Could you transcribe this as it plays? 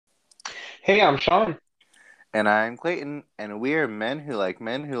Hey, I'm Sean. And I'm Clayton, and we are men who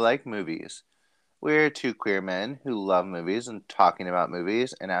like movies. We're two queer men who love movies and talking about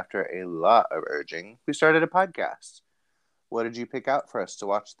movies, and after a lot of urging, we started a podcast. What did you pick out for us to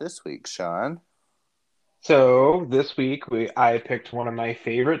watch this week, Sean? So this week I picked one of my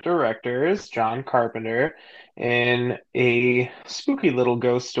favorite directors, John Carpenter, in a spooky little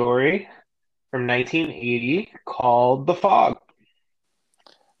ghost story from 1980 called The Fog.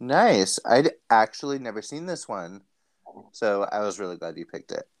 Nice. I'd actually never seen this one, so I was really glad you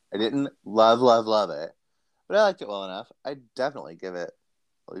picked it. I didn't love it, but I liked it well enough. I'd definitely give it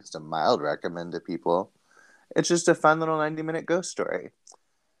at least a mild recommend to people. It's just a fun little 90-minute ghost story.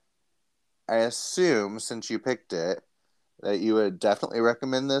 I assume, since you picked it, that you would definitely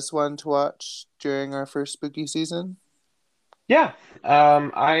recommend this one to watch during our first spooky season. Yeah,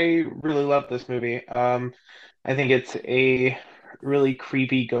 I really love this movie. I think it's a really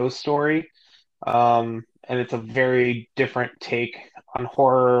creepy ghost story, and it's a very different take on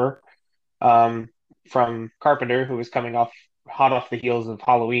horror um, from Carpenter, who was coming off hot off the heels of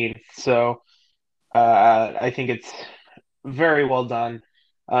Halloween. So I think it's very well done.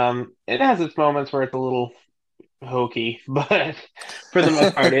 It has its moments where it's a little hokey, but for the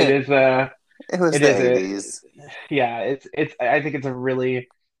most part, it It is was it the is a 80s. yeah, it's I think it's a really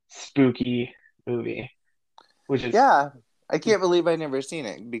spooky movie, which is Yeah, I can't believe I never seen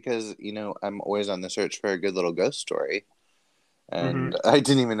it because, I'm always on the search for a good little ghost story. mhm. And I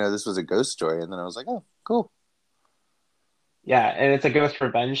didn't even know this was a ghost story. And then I was like, oh, cool. Yeah, and it's a ghost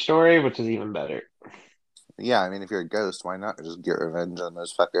revenge story, which is even better. Yeah, I mean, if you're a ghost, why not just get revenge on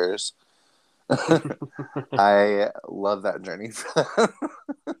those fuckers? I love that journey for them.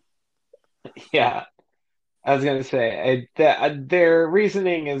 Yeah, I was gonna say their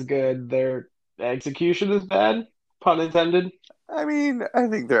reasoning is good, their execution is bad, pun intended. I mean, I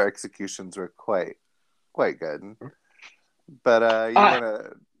think their executions were quite good. But you Uh, want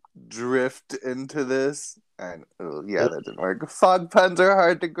to drift into this? And oh, yeah, that didn't work. Fog puns are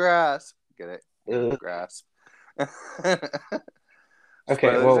hard to grasp. Get it? uh, Grasp.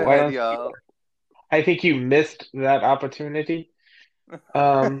 okay, Spoilers well, why ahead, don't y'all. I think you missed that opportunity.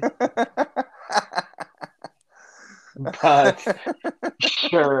 Um, but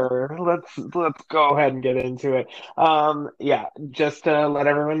sure, let's go ahead and get into it. Yeah, just to let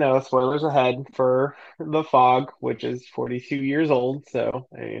everyone know, spoilers ahead for The Fog, which is 42 years old, so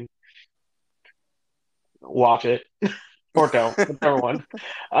I mean, watch it or don't, whichever one.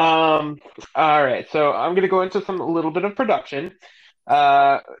 Um, all right, so I'm gonna go into a little bit of production.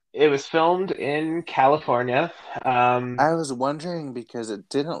 Uh, it was filmed in California. Um, I was wondering because it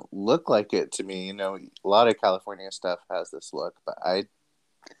didn't look like it to me. A lot of California stuff has this look, but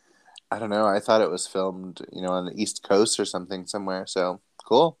I don't know. I thought it was filmed, on the East Coast or something somewhere. So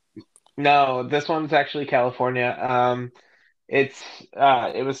cool. no, this one's actually California. It's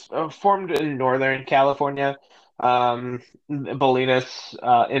it was formed in Northern California,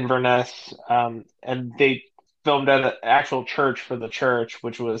 Bolinas, Inverness, and they filmed at an actual church for the church,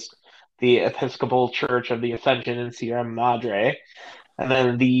 which was the Episcopal Church of the Ascension in Sierra Madre, and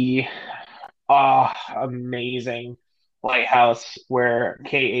then the amazing lighthouse where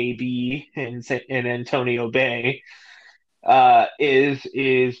KAB in Antonio Bay is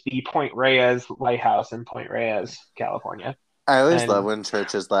the Point Reyes Lighthouse in Point Reyes, California. I always love And when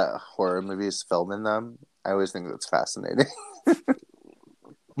churches let horror movies film in them. I always think that's fascinating.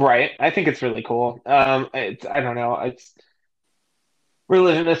 right, I think it's really cool. It's I don't know, it's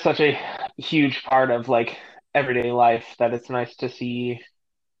religion is such a huge part of like everyday life that it's nice to see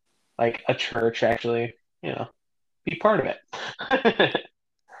like a church actually, you know, be part of it.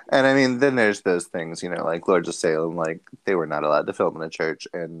 And I mean, then there's those things, like Lords of Salem, like they were not allowed to film in a church,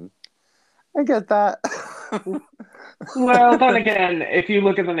 and I get that. Well, then again, if you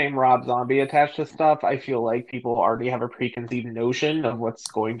look at the name Rob Zombie attached to stuff, I feel like people already have a preconceived notion of what's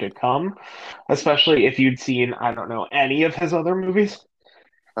going to come, especially if you'd seen, I don't know, any of his other movies.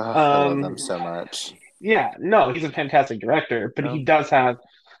 Oh, I love them Um, so much. yeah, no, he's a fantastic director, but he Oh, does have,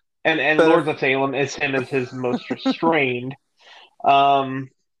 and but if Lords of Salem is him as his most restrained. Um,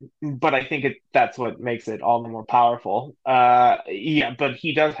 but I think that's what makes it all the more powerful. Yeah, but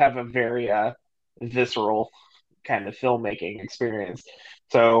he does have a very visceral kind of filmmaking experience.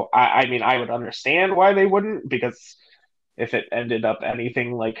 So I mean, I would understand why they wouldn't, because if it ended up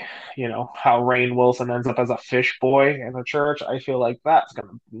anything like, how Rainn Wilson ends up as a fish boy in a church, I feel like that's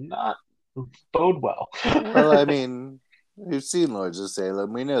gonna not bode well. well, I mean, we've seen Lords of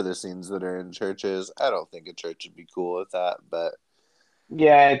Salem. We know the scenes that are in churches. I don't think a church would be cool with that, but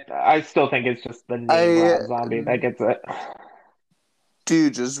Yeah, I still think it's just the name I Rob Zombie that gets it. do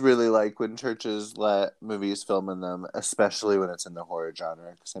just really like when churches let movies film in them, especially when it's in the horror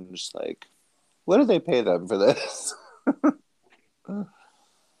genre, because I'm just like, what do they pay them for this?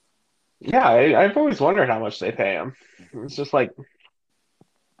 Yeah, I've always wondered how much they pay him. It's just like,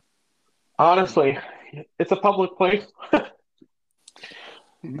 honestly, it's a public place.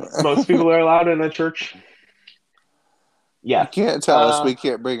 Most people are allowed in a church. You Yeah. can't tell us Uh, we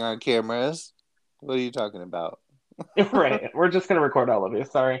can't bring on cameras. What are you talking about? right. We're just gonna record all of you.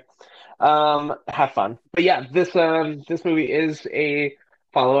 Sorry. Have fun. But yeah, this movie is a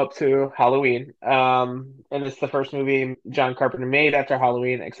follow-up to Halloween. And it's the first movie John Carpenter made after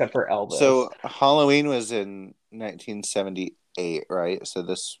Halloween, except for Elvis. So Halloween was in 1978, right? So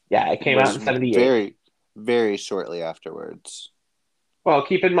this Yeah, it came out was in '78. very, very shortly afterwards. Well,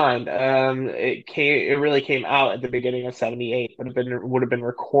 keep in mind, it really came out at the beginning of '78, would have been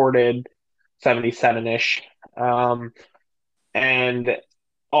recorded '77-ish. And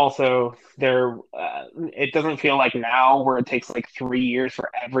also it doesn't feel like now where it takes like 3 years for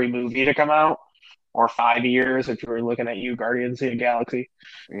every movie to come out, or 5 years if you're looking at Guardians of the Galaxy.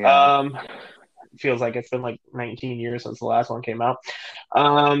 Yeah. Um, it feels like it's been like 19 years since the last one came out.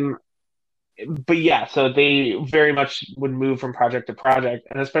 Um, but yeah, so they very much would move from project to project,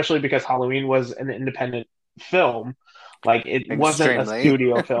 and especially because Halloween was an independent film, like it wasn't a Extremely.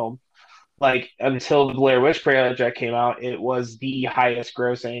 studio film. Like until the Blair Witch Project came out, it was the highest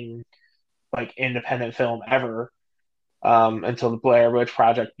grossing like independent film ever. Until the Blair Witch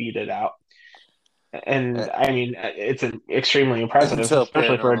Project beat it out, and I mean it's extremely impressive, Until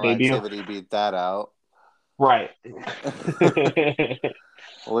especially for a Paranormal debut. Activity beat that out. Right.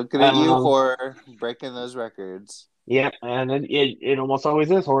 Looking at you, um, horror, breaking those records. yeah, and it almost always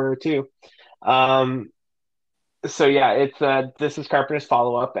is horror too. Um, so yeah, it's this is Carpenter's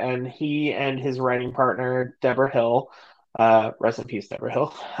follow up, and he and his writing partner Deborah Hill, rest in peace, Deborah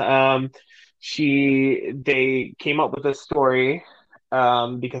Hill. They came up with this story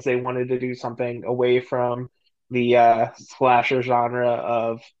because they wanted to do something away from the slasher genre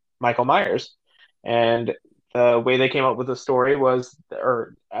of Michael Myers, and the way they came up with the story was,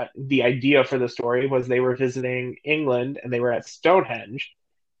 or the idea for the story was, they were visiting England and they were at Stonehenge,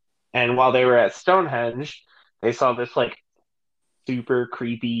 and while they were at Stonehenge, they saw this like super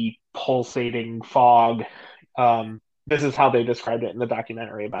creepy pulsating fog. This is how they described it in the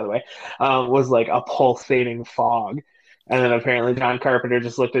documentary, by the way. Was like a pulsating fog, and then apparently John Carpenter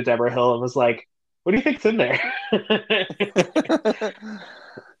just looked at Deborah Hill and was like, "What do you think's in there?"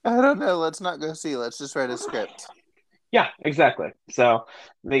 I don't know. Let's not go see. Let's just write a script. Yeah, exactly. So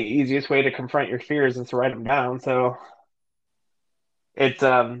the easiest way to confront your fears is to write them down. So it's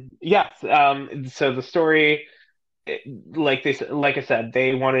yeah. So the story, like I said,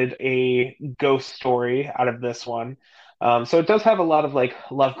 they wanted a ghost story out of this one. So it does have a lot of like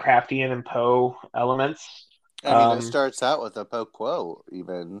Lovecraftian and Poe elements. I mean, it Um, starts out with a Poe quote,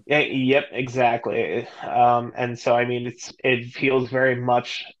 even. yeah, yep, exactly. And so I mean, it feels very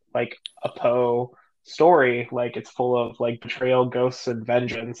much like a Poe story. Like it's full of like betrayal, ghosts, and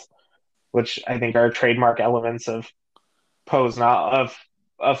vengeance, which I think are trademark elements of Poe's not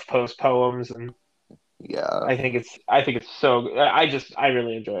of Poe's poems. And Yeah. I think it's so I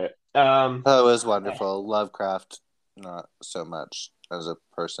really enjoy it. Poe is wonderful. Lovecraft, not so much as a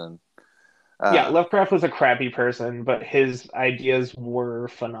person. Yeah, Uh, Lovecraft was a crappy person, but his ideas were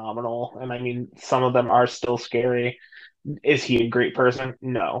phenomenal. And I mean, some of them are still scary. Is he a great person?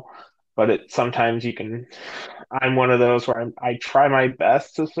 No. But sometimes you can. I'm one of those where I try my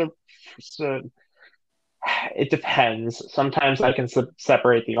best to. It depends. Sometimes I can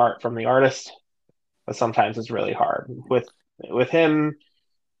separate the art from the artist, but sometimes it's really hard. With him,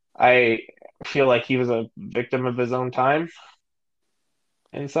 I feel like he was a victim of his own time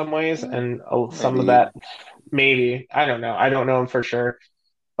in some ways, and some of maybe. that maybe, I don't know. I don't know him for sure,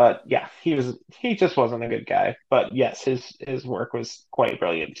 but yeah, he just wasn't a good guy. But yes, his work was quite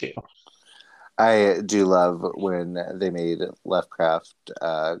brilliant too. I do love when they made Lovecraft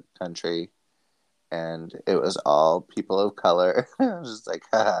country and it was all people of color. I was just like,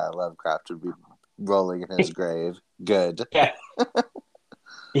 haha, Lovecraft would be rolling in his grave. Good. Yeah,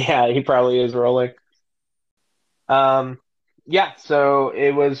 yeah, he probably is rolling. Um, yeah, so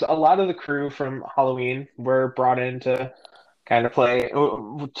it was a lot of the crew from Halloween were brought in to kind of play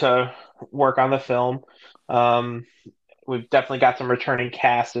to work on the film. Um, we've definitely got some returning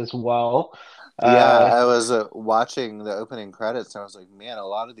cast as well. Yeah, Uh, I was watching the opening credits and I was like, man, a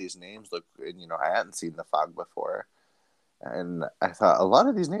lot of these names look, and, I hadn't seen The Fog before. And I thought, a lot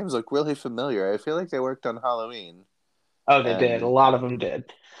of these names look really familiar. I feel like they worked on Halloween. oh, they did. A And lot of them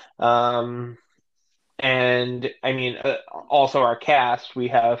did. Um, And I mean, also our cast, we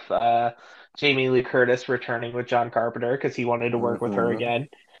have Jamie Lee Curtis returning with John Carpenter because he wanted to work with her Hmm. again,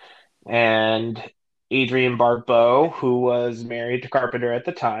 and Adrienne Barbeau, who was married to Carpenter at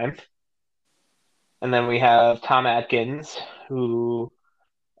the time. And then we have Tom Atkins, who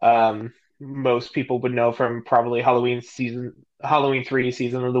most people would know from probably Halloween 3,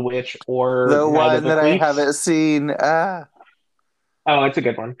 Season of the Witch, or The Night of one the that I Creeps. haven't seen. Ah, Oh, it's a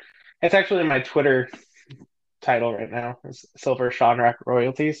good one. It's actually my Twitter title right now. It's Silver Shamrock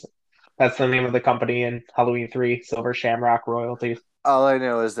Royalties. That's the name of the company in Halloween 3, Silver Shamrock Royalties. all I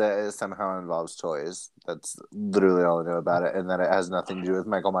know is that it somehow involves toys. That's literally all I know about it, and that it has nothing to do with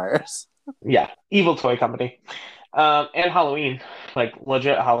Michael Myers. Yeah, evil toy company. And Halloween, like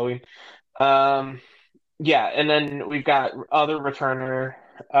legit Halloween. Um, yeah, and then we've got other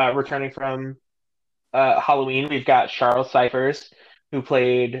returning from Halloween. We've got Charles Cyphers, who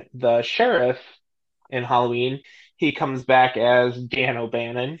played the sheriff in Halloween. He comes back as Dan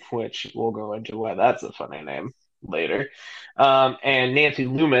O'Bannon, which we'll go into why that's a funny name later. And Nancy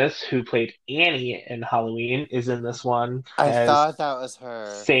Loomis, who played Annie in Halloween, is in this one I as thought that was her.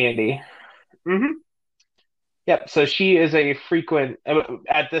 Sandy. Hmm. Yep. So she is a frequent,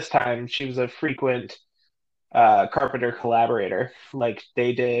 at this time, she was a frequent Carpenter collaborator. Like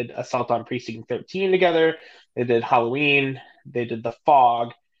they did Assault on Precinct 13 together, they did Halloween, they did The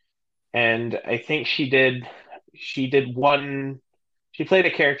Fog, and I think she did one. She played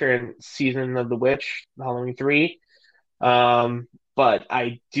a character in Season of the Witch, Halloween 3. But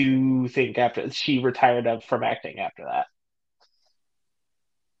I do think after she retired from acting after that.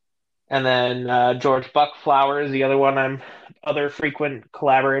 And then George Buckflower is the other frequent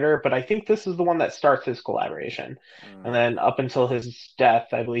collaborator, but I think this is the one that starts his collaboration. And Mm. then up until his death,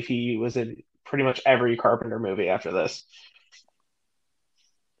 I believe he was in pretty much every Carpenter movie after this.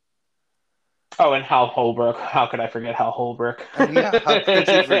 Oh, and Hal Holbrook. How could I forget Hal Holbrook? Yeah, how could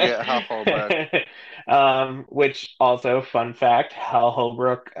you forget Hal Holbrook? Which also, fun fact, Hal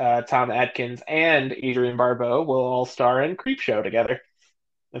Holbrook, Tom Atkins, and Adrienne Barbeau will all star in Creepshow together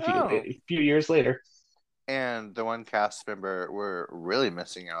Oh, a few years later. and the one cast member we're really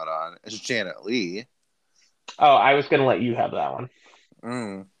missing out on is Janet Leigh. Oh, I was going to let you have that one.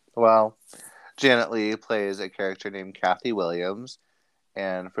 Mm. Well, Janet Leigh plays a character named Kathy Williams,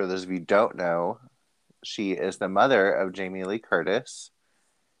 and for those of you who don't know, she is the mother of Jamie Lee Curtis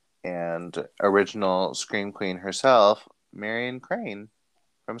and original Scream Queen herself, Marion Crane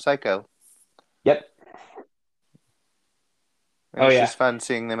from Psycho. Yep. And Oh, it's yeah. just fun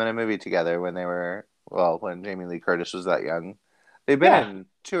seeing them in a movie together when they were, well, when Jamie Lee Curtis was that young. They've been Yeah. in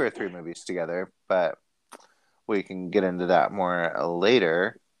 2 or 3 movies together, but we can get into that more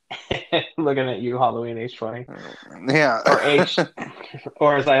later. Looking at you, Halloween H20. Yeah. Or H,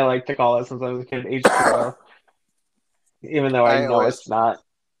 or as I like to call it since I was a kid, H2O. Even though I I know always it's not.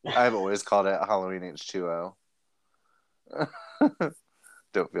 I've always called it Halloween H2O.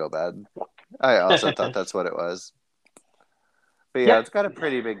 Don't feel bad. I also thought that's what it was. But yeah, Yeah. it's got a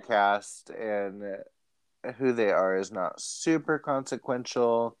pretty big cast, and who they are is not super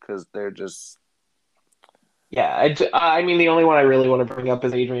consequential because they're just. Yeah. I mean, the only one I really want to bring up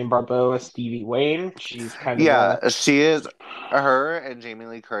is Adrienne Barbeau as Stevie Wayne. She's kind of a. Yeah, she is. Her and Jamie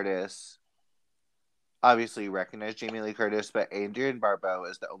Lee Curtis. Obviously, you recognize Jamie Lee Curtis, but Adrienne Barbeau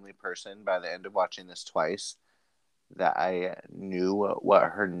is the only person by the end of watching this twice that I knew what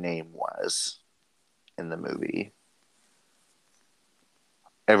her name was in the movie.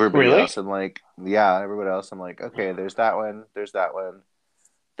 Everybody Really? else, I'm like, yeah, everybody else, I'm like, okay, there's that one, there's that one,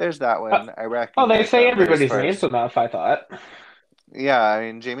 there's that Uh, one. I oh, they recognize say them, but as everybody's far names as, enough, I thought. yeah, I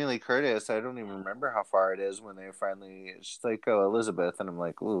mean, Jamie Lee Curtis, I don't even remember how far it is when they finally, she's like, oh, Elizabeth, and I'm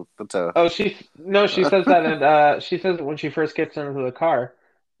like, ooh, that's a, Oh, no, she says that she says it when she first gets into the car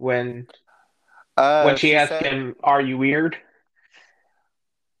when she she asks said, him, "Are you weird?"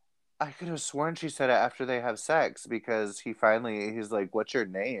 I could have sworn she said it after they have sex because he's like, what's your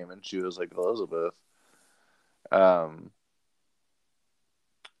name? And she was like, Elizabeth. Um,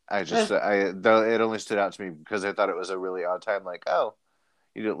 Eh. though it only stood out to me because I thought it was a really odd time, like, oh,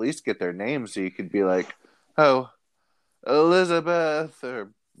 you'd at least get their name so you could be like, oh, Elizabeth, or,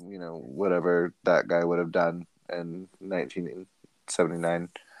 whatever that guy would have done in 1979.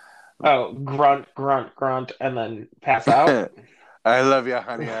 Oh, grunt, grunt, grunt, and then pass out. I love you,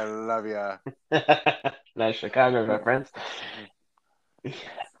 honey. I love you. Nice Chicago reference.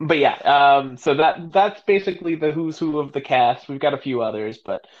 But yeah, so that's basically the who's who of the cast. We've got a few others,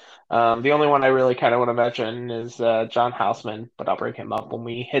 but the only one I really kind of want to mention is John Houseman, but I'll bring him up when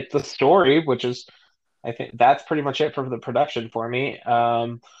we hit the story, which is I think that's pretty much it for the production for me.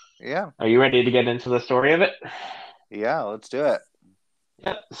 Yeah. Are you ready to get into the story of it? Yeah, let's do it.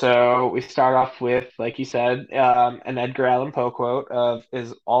 Yep. So we start off with, like you said, an Edgar Allan Poe quote of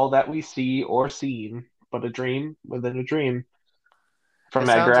 "Is all that we see or seen but a dream within a dream?" It from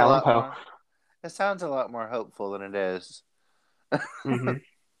Edgar sounds a Allan lot Poe. more it sounds a lot more hopeful than it is. Hmm.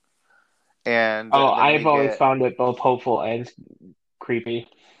 And Oh, then I've we always get found it both hopeful and creepy.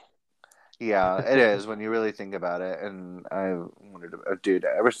 yeah, it is when you really think about it. And I wondered, dude,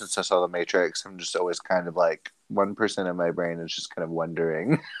 ever since I saw The Matrix, I'm just always kind of like 1% of my brain is just kind of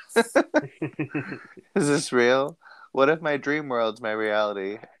wondering, is this real? What if my dream world's my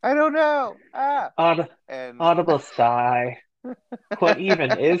reality? I don't know. Ah, Aud- and Audible sigh. What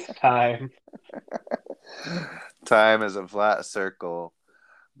even is time? time is a flat circle.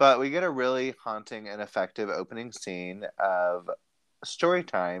 But we get a really haunting and effective opening scene of story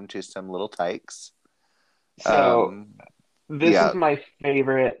time to some little tykes. So Um, this is yeah. my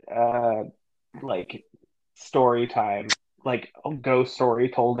favorite like story time, like a ghost story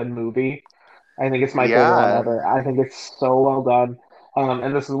told in movie. I think it's my favorite one Yeah. ever. I think it's so well done.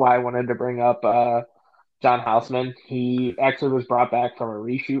 And this is why I wanted to bring up John Houseman. He actually was brought back from a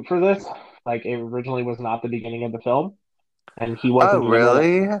reshoot for this. Like it originally was not the beginning of the film, and he Oh, wasn't even in it.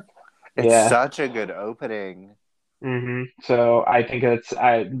 really? It's Yeah. such a good opening. So I think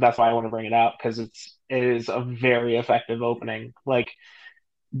that's why I want to bring it out because it is a very effective opening. Like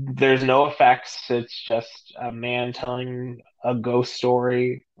there's no effects. It's just a man telling a ghost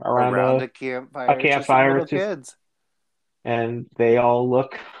story around Around a a campfire to some campfire little to, kids. and they all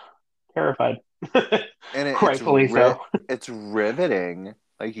look terrified. And Rightfully so. it's riveting.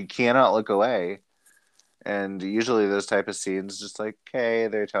 Like you cannot look away. And usually those type of scenes, just like, okay,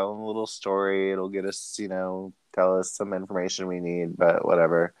 they're telling a little story. It'll get us, tell us some information we need, but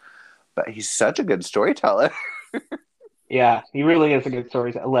whatever. But he's such a good storyteller. Yeah, he really is a good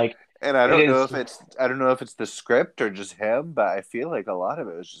storyteller. Like And I it don't know is. if it's the script or just him, but I feel like a lot of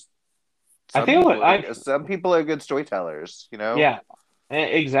it was just I feel it. I some people are good storytellers, you know? Yeah,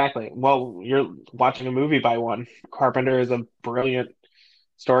 exactly. Well, you're watching a movie by one. Carpenter is a brilliant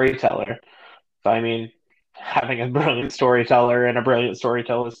storyteller. So I mean, having a brilliant storyteller and a brilliant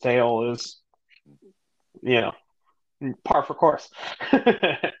storyteller's tale is, you know, par for course.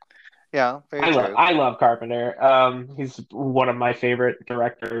 Yeah, very true. I love Carpenter. He's one of my favorite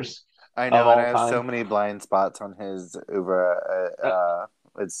directors I of know, and I all have so time. many blind spots on his over. Uh,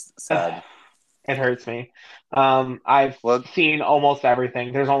 It's sad. it hurts me. I've We'll seen almost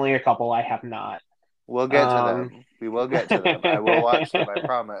everything. There's only a couple I have not. we'll get to Um, them. We will get to them. I will watch them. I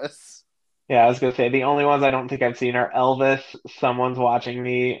promise. Yeah, I was gonna say the only ones I don't think I've seen are Elvis, Someone's Watching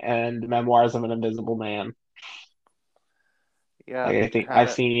Me, and Memoirs of an Invisible Man. Yeah, Like I think I've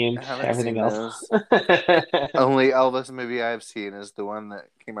haven't seen haven't everything seen else. those. Only Elvis movie I've seen is the one that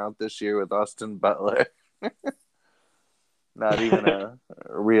came out this year with Austin Butler. Not even a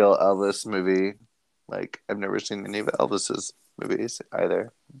real Elvis movie. Like I've never seen any of Elvis's movies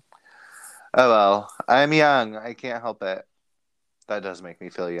either. Oh well, I'm young. I can't help it. That does make me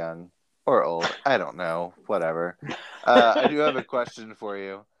feel young or old. I don't know. Whatever. I do have a question for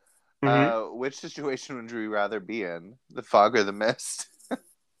you. Hmm. Which situation would you rather be in? The fog or the mist?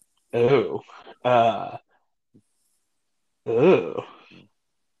 Oh, uh, oh.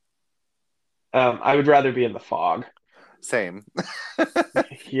 I would rather be in the fog. Same.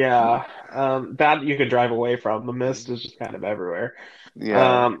 Yeah, that you could drive away from. The mist is just kind of everywhere.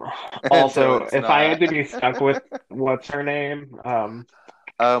 Yeah. Um, Until Also, it's if I had not. to be stuck with what's her name,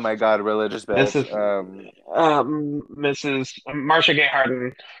 Oh my God, religious bitch. Mrs. Mrs. Marcia Gay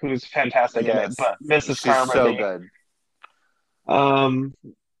Harden, who's fantastic in it, Yes. but Mrs. She's so Carmody, good. um,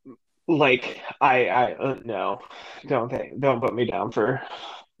 no, don't put me down for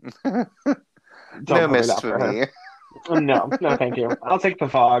don't No put me mist down for for her. me. No, no, thank you. I'll take the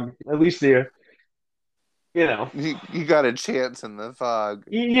fog. At least you know, You got a chance in the fog.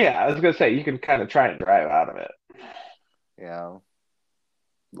 yeah. I was gonna say you can kind of try and drive out of Yeah.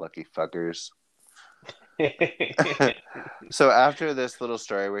 Lucky fuckers. it. So after this little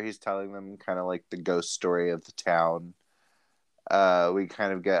story where he's telling them kind of like the ghost story of the town, we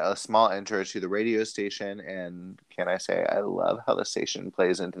kind of get a small intro to the radio station, and can I say I love how the station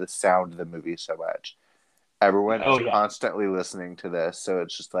plays into the sound of the movie so much. Everyone is Oh yeah, constantly listening to this, so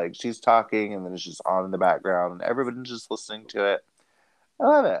it's just like she's talking, and then it's just on in the background, and everyone's just listening to it. I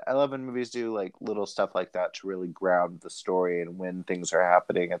love it. I love when movies do like little stuff like that to really ground the story and when things are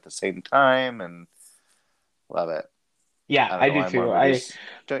happening at the same time, and love it. yeah. I don't I know do why more too. I movies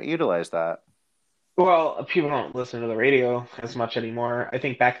don't utilize that. Well, people don't listen to the radio as much anymore. I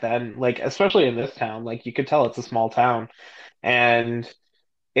think back then, like especially in this town, like you could tell it's a small town, and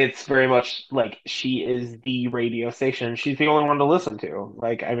it's very much like she is the radio station. She's the only one to listen to.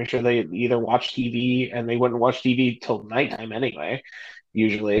 Like I'm sure they either watch TV and they wouldn't watch TV till nighttime anyway,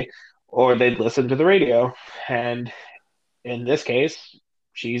 usually, or they'd listen to the radio. And in this case,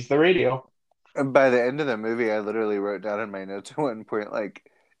 she's the radio. And by the end of the movie, I literally wrote down in my notes at one point, like,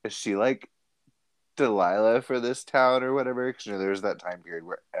 is she like Delilah for this town or whatever? Because you know, there was that time period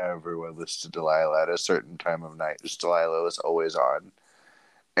where everyone listened to Delilah at a certain time of night. Just Delilah was always on.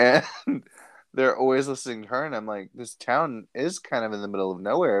 And they're always listening to her. And I'm like, this town is kind of in the middle of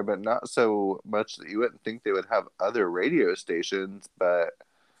nowhere, but not so much that you wouldn't think they would have other radio stations. But,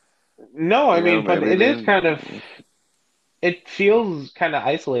 No, I you know, mean, but maybe it is they. kind of, it feels kind of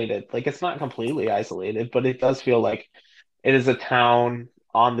isolated. Like it's not completely isolated, but it does feel like it is a town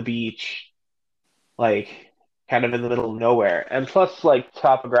on the beach, like kind of in the middle of nowhere. And plus, like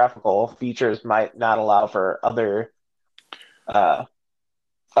topographical features might not allow for uh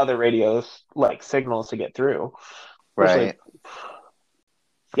other radios like signals to get through. Especially, Right.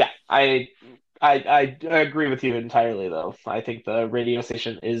 yeah, I agree with you entirely though. I think the radio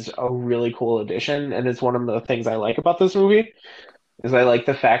station is a really cool addition, and it's one of the things I like about this movie is I like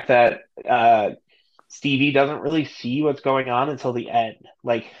the fact that Stevie doesn't really see what's going on until the end.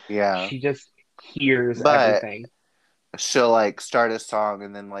 Like Yeah. she just hears But everything. she'll like start a song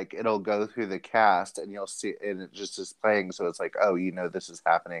and then like it'll go through the cast and you'll see and it just is playing so it's like oh you know this is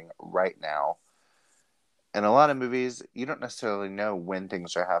happening right now. In a lot of movies you don't necessarily know when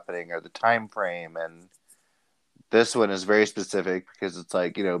things are happening or the time frame, and this one is very specific because it's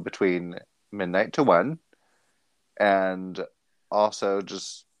like you know between midnight to 1, and also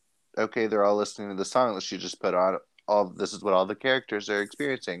just okay they're all listening to the song that she just put on. All this is what all the characters are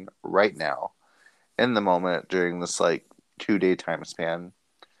experiencing right now in the moment during this like 2-day time span.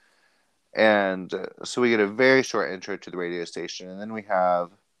 And so we get a very short intro to the radio station, and then we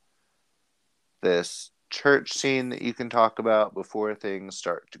have this church scene that you can talk about before things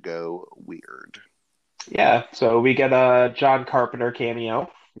start to go weird. Yeah, so we get a John Carpenter cameo,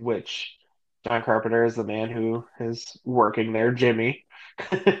 which John Carpenter is the man who is working there, Jimmy.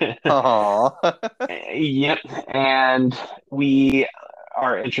 Aww. Yep, and we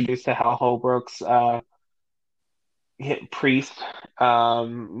are introduced to Hal Holbrook's priest,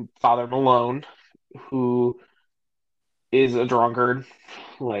 Father Malone, who is a drunkard.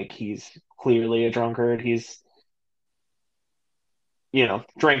 Like he's clearly a drunkard. He's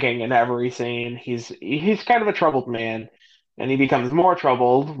drinking in every scene. He's kind of a troubled man, and he becomes more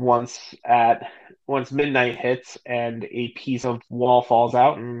troubled once midnight hits and a piece of wall falls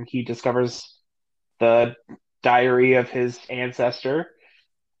out, and he discovers the diary of his ancestor,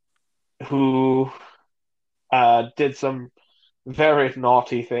 who did some very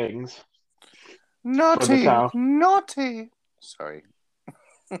naughty things for the Naughty, town. naughty. Sorry.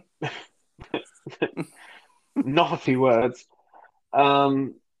 Naughty words.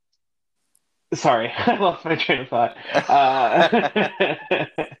 Um, Sorry, I lost my train of thought.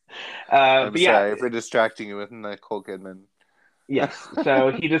 I'm But yeah, sorry for distracting you with Nicole Kidman. yes.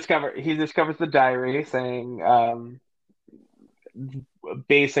 So he discovers the diary saying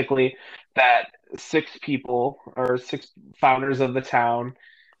basically that six people or six founders of the town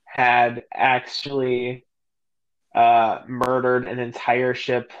had actually murdered an entire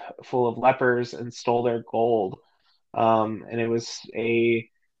ship full of lepers and stole their gold. And it was a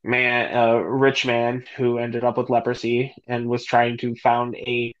rich man who ended up with leprosy and was trying to found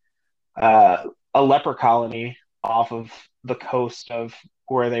uh, a leper colony off of the coast of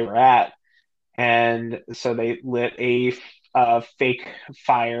where they were at. And so they lit a fake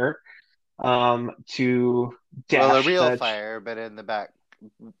fire to Well, a dash real the fire, but in the back,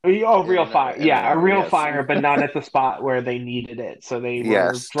 real fire, in the yeah, a area, real yes. fire, but not at the spot where they needed it. So they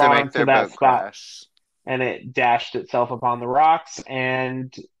were Yes, to drawn make to their that boat spot, crash. and it dashed itself upon the rocks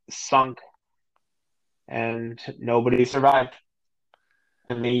and sunk, and nobody survived.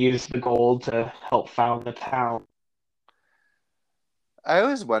 And they used the gold to help found the town. I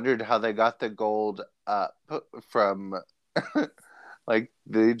always wondered how they got the gold up from, like,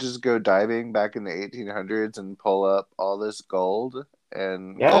 they just go diving back in the 1800s and pull up all this gold.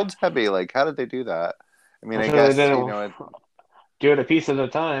 And Yeah, gold's heavy. Like, how did they do that? I mean, I'm I sure they guess, you didn't know, do it a piece at a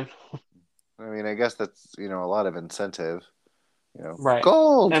time. I guess that's, you know, a lot of incentive. You know, Right.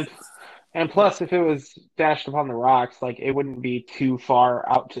 gold. And plus, if it was dashed upon the rocks, like it wouldn't be too far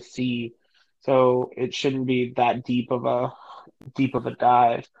out to sea, so it shouldn't be that deep of a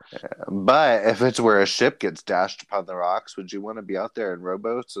dive. But if it's where a ship gets dashed upon the rocks, would you want to be out there in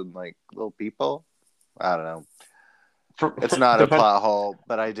rowboats and like little people? I don't know. For, It's not a depend. plot hole,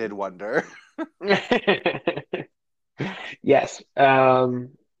 but I did wonder. Yes.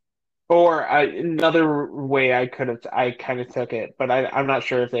 Or another way I kind of took it, but I'm not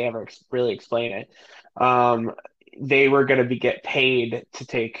sure if they ever really explain it. Um, they were going to be get paid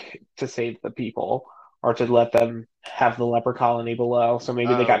to save the people or to let them have the leper colony below. So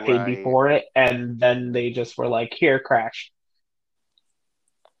maybe they Oh, got paid right. before it, and then they just were like, "Here, crash."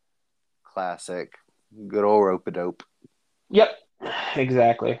 Classic. Good old rope a dope. Yep,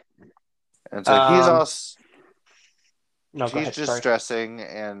 exactly. And so he's Um, all no, go he's ahead. just Sorry. stressing,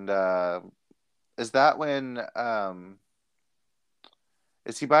 and is that when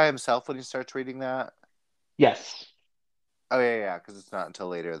is he by himself when he starts reading that? Yes, Oh yeah, because it's not until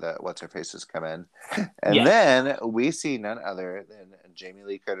later that what's her faces come in, and yes, then we see none other than Jamie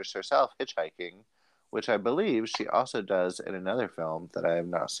Lee Curtis herself hitchhiking, which I believe she also does in another film that I have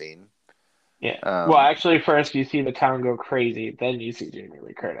not seen. yeah. Well, Um, actually, first you see the town go crazy, then you see Jamie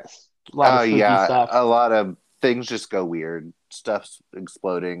Lee Curtis. A lot of oh spooky yeah, stuff. a lot of things just go weird. Stuff's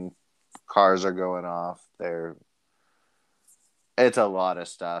exploding, cars are going off. It's a lot of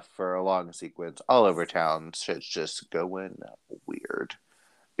stuff for a long sequence all over town. Shit's just going weird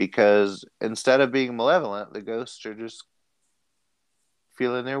because instead of being malevolent, the ghosts are just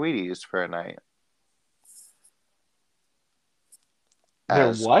feeling their Wheaties for a night. They're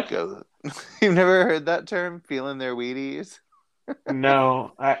As what? go, you've never heard that term, feeling their Wheaties?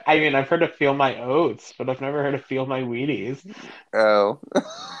 No, I mean I've heard of feel my oats, but I've never heard of feel my Wheaties. Oh,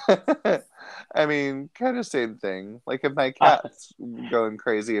 I mean, kind of same thing. Like if my Uh, cat's going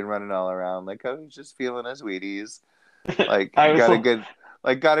crazy and running all around, like oh, he's just feeling his Wheaties. Like I was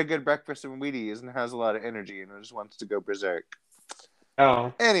got a good breakfast and Wheaties and has a lot of energy and just wants to go berserk.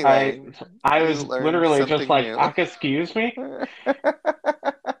 oh I Anyway, I you was learned literally just something like, new. excuse me?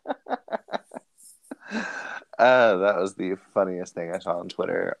 That was the funniest thing I saw on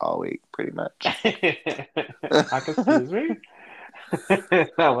Twitter all week, pretty much. Excuse me?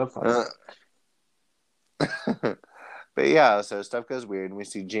 That was funny. Uh, but yeah, so stuff goes weird, and we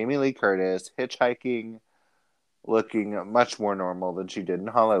see Jamie Lee Curtis hitchhiking, looking much more normal than she did in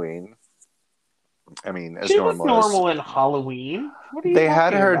Halloween. I mean, as She looked normal as normal in Halloween. What are you they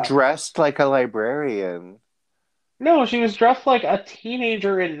had talking her about? dressed like a librarian. No, she was dressed like a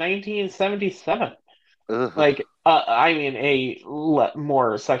teenager in 1977. Ugh. Like, I mean,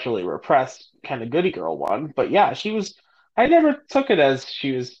 more sexually repressed kind of goody girl one, but yeah, she was. I never took it as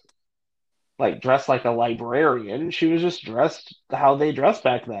she was like dressed like a librarian. She was just dressed how they dressed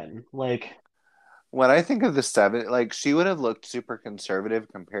back then. Like, When I think of the seven, like she would have looked super conservative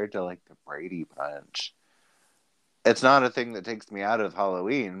compared to like the Brady Bunch. It's not a thing that takes me out of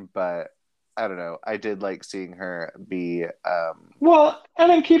Halloween, but I don't know. I did like seeing her be. well, and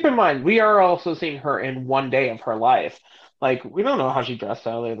then keep in mind, we are also seeing her in one day of her life. Like, we don't know how she dressed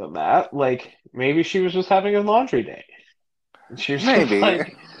other than that. Like, maybe she was just having a laundry day. And she was just Maybe.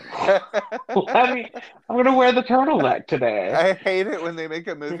 like, let me, I'm gonna wear the turtleneck today. I hate it when they make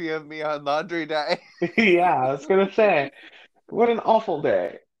a movie of me on Laundry Day. Yeah, I was gonna say, what an awful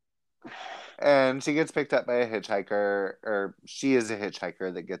day. And she gets picked up by a hitchhiker, or she is a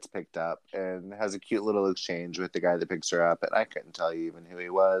hitchhiker that gets picked up and has a cute little exchange with the guy that picks her up. And I couldn't tell you even who he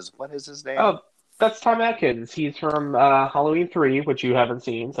was. What is his name? Oh, that's Tom Atkins. He's from Halloween 3, which you haven't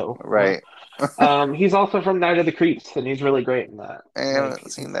seen, so Right. he's also from Night of the Creeps, and he's really great in that. I Like,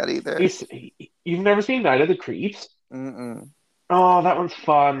 haven't seen that either. he's you've never seen Night of the Creeps? Mm-mm. Oh, that one's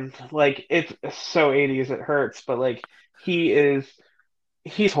fun. Like, it's so 80s it hurts, but like he is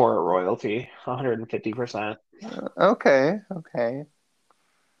he's horror royalty, 150%. Okay. Okay.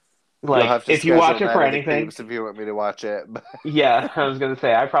 You'll Like, have to if you schedule watch it Night for of the anything, Creeps if you want me to watch it. yeah, I was gonna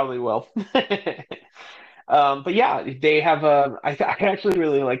say I probably will. But yeah, they have I actually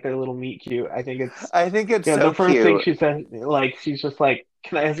really like their little meet cute. I think it's I think it's the so first thing cute. she said, like she's just like,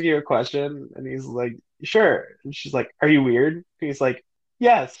 "Can I ask you a question?" And he's like, "Sure." And she's like, "Are you weird?" And he's like,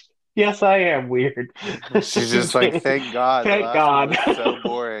 "Yes, yes, I am weird." She's just like, thank God, the Thank last one God. was so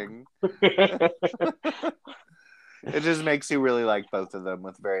boring. It just makes you really like both of them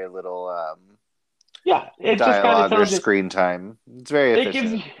with very little Yeah, it just kind of dialogue or tells you screen time. It's very it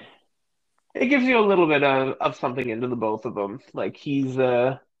gives efficient. it gives you a little bit of something into the both of them. Like he's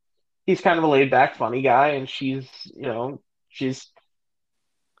kind of a laid back, funny guy, and she's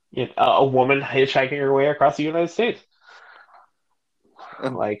a woman hitchhiking her way across the United States.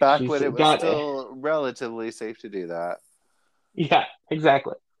 Like Back she's when it was got, still relatively safe to do that. yeah,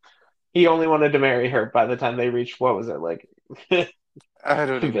 exactly. He only wanted to marry her by the time they reached, what was it, like I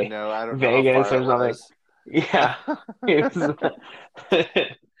don't even know. I don't know how Vegas far or it something? was. Yeah, it was.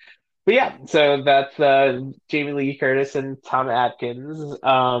 But yeah, so that's Jamie Lee Curtis and Tom Atkins,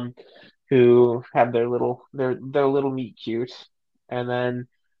 who have their little meet cute, and then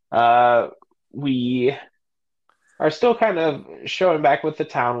Uh, we are still kind of showing back with the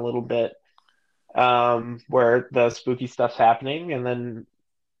town a little bit, where the spooky stuff's happening, and then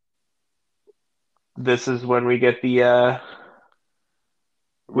this is when we get we're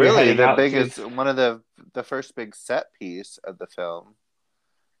Really, heading the out to biggest one of the first big set piece of the film.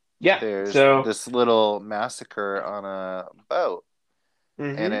 yeah. There's So this little massacre on a boat,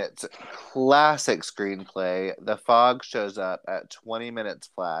 and hmm it's classic screenplay. The fog shows up at 20 minutes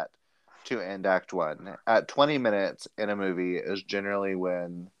flat to end Act One. At 20 minutes in a movie is generally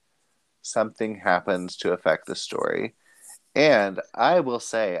when something happens to affect the story. And I will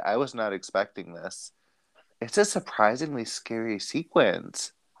say, I was not expecting this. It's a surprisingly scary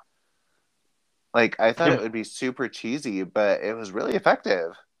sequence. Like, I thought it would be super cheesy, but it was really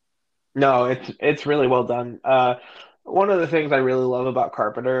effective. no, it's really well done. One of the things I really love about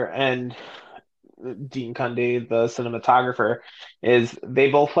Carpenter and Dean Cundey, the cinematographer, is they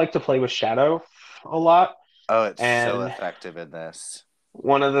both like to play with shadow a lot. Oh, it's so And effective in this.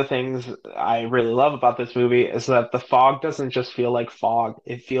 one of the things I really love about this movie is that the fog doesn't just feel like fog,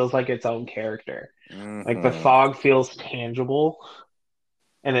 it feels like its own character. Like the Mm-hmm. fog feels tangible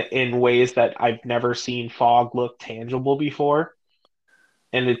in ways that I've never seen fog look tangible before.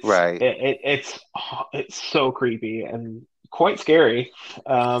 And Right. it's so creepy and quite scary.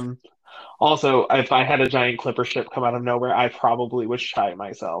 Um, Also, if I had a giant clipper ship come out of nowhere, I probably would shite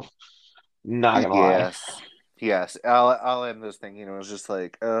myself. Not gonna lie. Yes. Yes. All I was thinking was just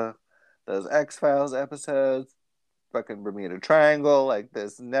like, those X-Files episodes, fucking Bermuda Triangle, like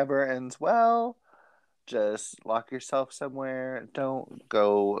this never ends well. Just lock yourself somewhere. Don't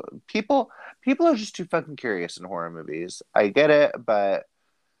go. People are just too fucking curious in horror movies. I get it, but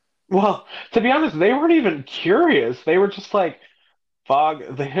Well, to be honest, they weren't even curious. They were just like, fog,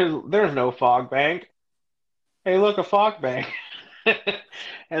 there's no fog bank. Hey, look, a fog bank.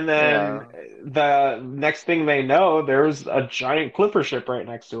 And then yeah. the next thing they know, there's a giant clipper ship right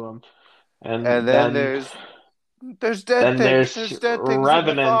next to them. And And then then there's dead then things. there's There's dead things in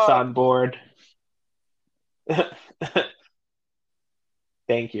the revenants fog. on board.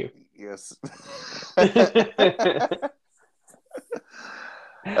 Thank you. Yes. Thank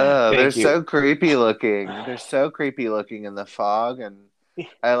Oh, they're you. so creepy looking. They're so creepy looking in the fog, and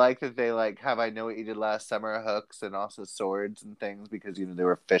I like that they like have "I Know What You Did Last Summer" hooks and also swords and things because they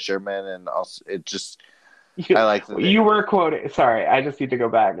were fishermen, and also it just I You, like that you were quoting, sorry, I just need to go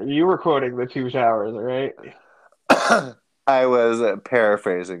back. You were quoting the Two Towers, right? they. I was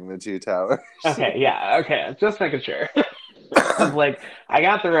paraphrasing the two towers. Okay, yeah, okay, just making sure. I was like, I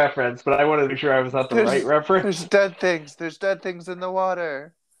got the reference, but I wanted to make sure I was at the right There's reference. dead things. There's dead things in the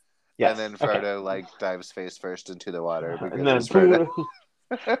water. And Yes, then okay. Frodo like dives face first into the water And because then, he's Frodo.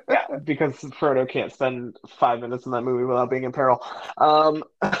 yeah, because Frodo can't spend 5 minutes in that movie without being in peril.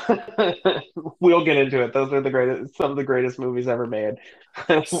 We'll get into it. Those are some of the greatest movies ever made.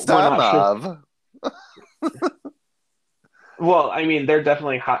 We're Some not sure. of. Well, I mean, they're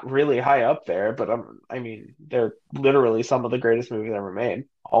definitely really high up there, but I mean, they're literally some of the greatest movies ever made.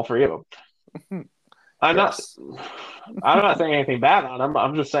 All three of them. I'm not, Yes. I'm not saying anything bad on them.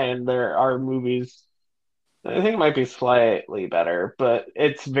 I'm just saying there are movies. I think it might be slightly better, but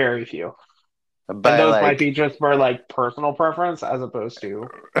it's very few. And By those might like be just for like personal preference as opposed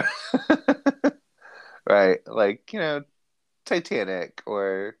to. right, like Titanic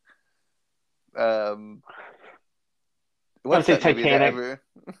or um, I would what's say that movie that Titanic. ever?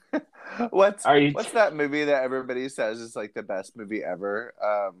 what's Are you? what's that movie that everybody says is like the best movie ever?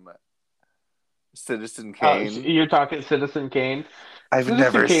 Citizen Oh, Kane. you're talking Citizen Kane. I've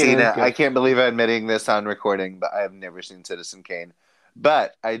Citizen never Kane seen is it. I good. can't believe I'm admitting this on recording, but I have never seen Citizen Kane.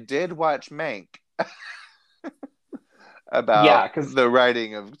 But I did watch Mank Yeah, about because the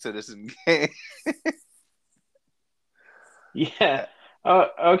writing of Citizen Kane. yeah.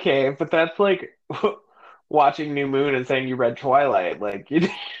 Okay, but that's like watching New Moon and saying you read Twilight. Like you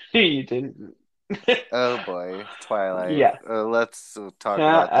didn't. Oh boy, Twilight. Yeah. Let's talk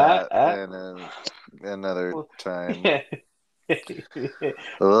about Uh, that uh, another uh. time.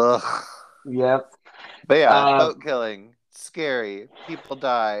 Ugh. Yep. But yeah, Um, boat killing, scary. People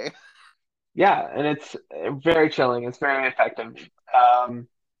die. yeah, and it's very chilling. It's very effective. Um,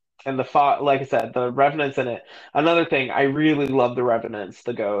 and the fog, like I said, the revenants in it. Another thing, I really love the revenants,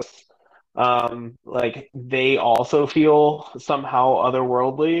 the ghosts. Like they also feel somehow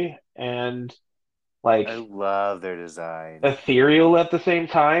otherworldly and I like love their design. ethereal at the same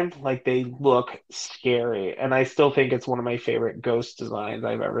time. Like they look scary, and I still think it's one of my favorite ghost designs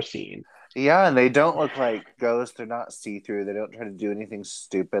I've ever seen. Yeah, and they don't look like ghosts. They're not see through. They don't try to do anything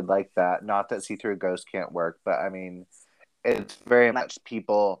stupid like that. Not that see through ghosts can't work, but I mean, it's very much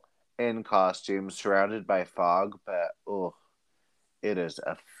people in costumes surrounded by fog, but oh, it is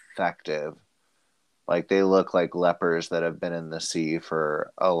effective. Like they look like lepers that have been in the sea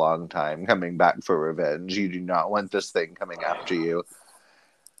for a long time coming back for revenge. You do not want this thing coming after you.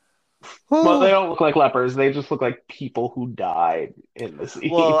 Well, they Whew. don't look like lepers. They just look like people who died in the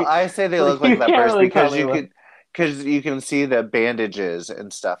Well, sea. I say they look Like like you can't lepers really tell they look. because you can see the bandages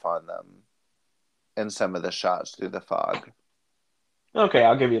and stuff on them in some of the shots through the fog. Okay,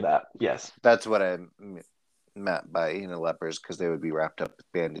 I'll give you that. Yes. That's what meant by lepers because they would be wrapped up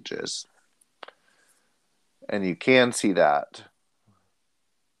with bandages, and you can see that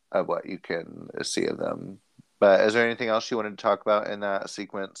of what you can see of them. But is there anything else you wanted to talk about in that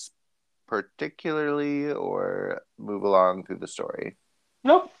sequence, particularly, or move along through the story?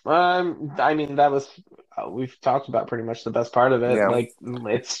 Nope. I mean, that was we've talked about pretty much the best part of it. Yeah, Like,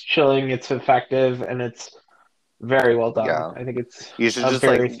 it's chilling, it's effective, and it's very well done. yeah. I think it's You should a just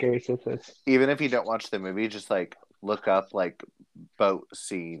like, very scary success. even if you don't watch the movie, just like look up like boat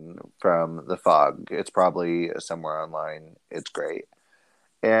scene from the fog. It's probably somewhere online. It's great.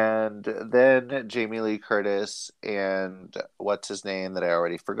 And then Jamie Lee Curtis and what's his name that I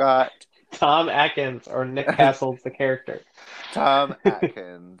already forgot? Tom Atkins or Nick Castle's the character. Tom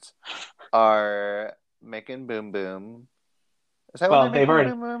Atkins are making Boom Boom. Is that when they're Well, making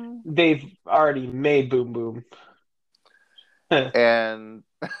Boom Boom? they've already made Boom Boom. And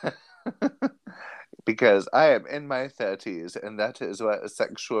because I am in my 30s, and that is what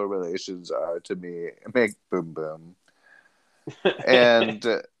sexual relations are to me. Make Boom Boom. And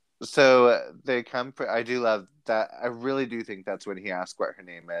so they come for, I do love that. I really do think that's when he asks what her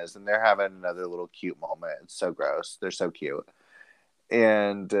name is. And they're having another little cute moment. It's so gross. They're so cute.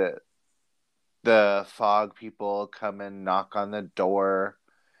 And the fog people come and knock on the door.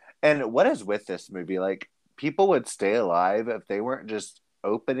 And what is with this movie? Like, people would stay alive if they weren't just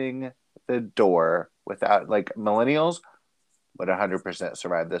opening the door without, like, millennials would 100%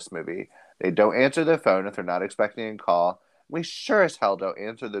 survive this movie. They don't answer their phone if they're not expecting a call. We sure as hell don't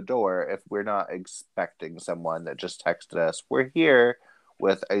answer the door if we're not expecting someone that just texted us. We're here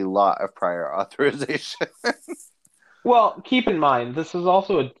with a lot of prior authorization. Well, keep in mind, this is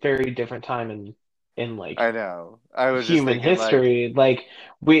also a very different time in like I know. I was just human thinking, like, history. Like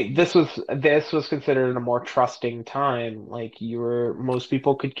this was considered a more trusting time. Like most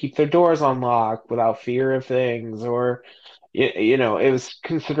people could keep their doors unlocked without fear of things, or it was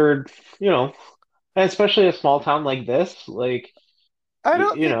considered, you know, and especially a small town like this, like I you,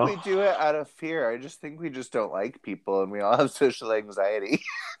 don't you think know, we do it out of fear. I just think we just don't like people and we all have social anxiety.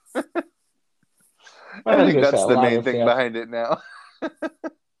 I I think think there's a that's the lot main of thing yeah. behind it now.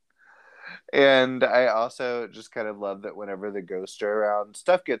 And I also just kind of love that whenever the ghosts are around,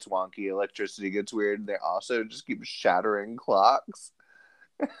 stuff gets wonky, electricity gets weird, and they also just keep shattering clocks.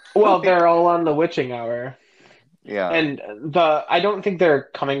 Well, Like, they're all on the witching hour. yeah. And I don't think they're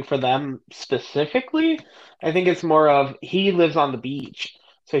coming for them specifically. I think it's more of he lives on the beach,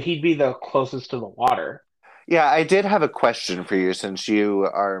 so he'd be the closest to the water. Yeah, I did have a question for you since you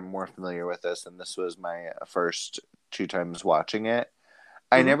are more familiar with this, and this was my first two times watching it.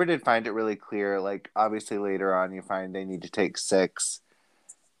 I Hmm. never did find it really clear. Like, obviously, later on, you find they need to take six.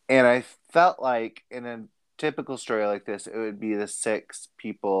 And I felt like in a typical story like this, it would be the six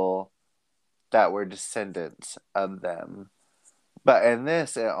people that were descendants of them. But in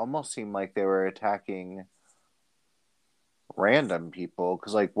this, it almost seemed like they were attacking random people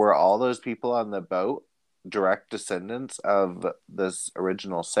because, like, were all those people on the boat direct descendants of this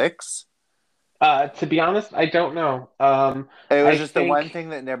original six? To be honest, I don't know. It was I just the think, one thing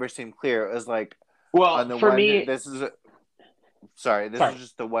that never seemed clear. It was like on well, the for one, me, this is sorry, this sorry. is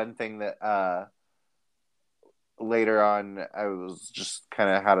just the one thing that later on I was just kind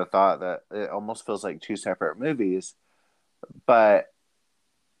of had a thought that it almost feels like two separate movies, but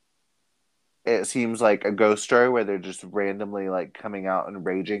it seems like a ghost story where they're just randomly like coming out and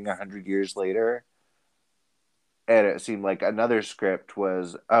raging 100 years later. And it seemed like another script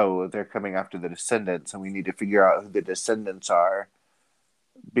was, oh, they're coming after the descendants, and we need to figure out who the descendants are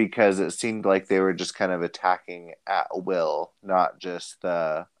because it seemed like they were just kind of attacking at will, not just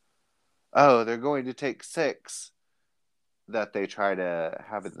the, oh, they're going to take six that they try to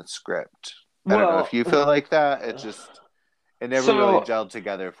have in the script. I don't know if Well, you feel like that. It never really so gelled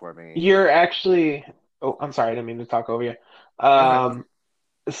together for me. you're actually. Oh, I'm sorry, I didn't mean to talk over you. Okay. Um,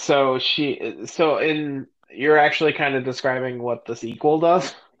 so you're actually kind of describing what the sequel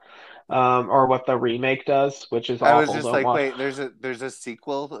does. or what the remake does, which is I was awful. just Don't like, watch. wait, there's a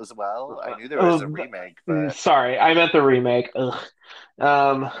sequel as well. I knew there was a remake, but Sorry, I meant the remake. Ugh.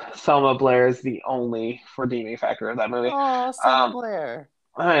 Selma Blair is the only redeeming factor of that movie. oh, Selma Um, Blair.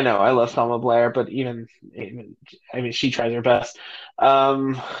 I know I love Selma Blair, but even I mean, she tries her best.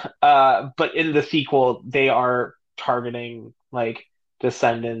 But in the sequel, they are targeting like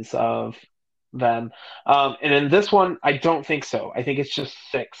descendants of them. And in this one, I don't think so. I think it's just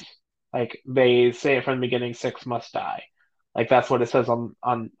six. Like they say it from the beginning, six must die. Like that's what it says on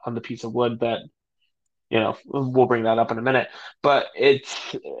the piece of wood that we'll bring that up in a minute. But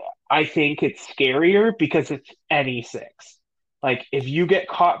I think it's scarier because it's any six. Like if you get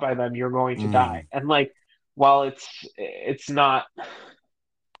caught by them, you're going to die. Mm. And like while it's not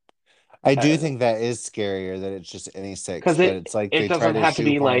I do think that is scarier that it's just any six, because but it's like it they try doesn't to have to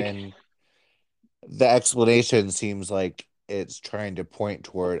be shoehorn like in the explanation seems like it's trying to point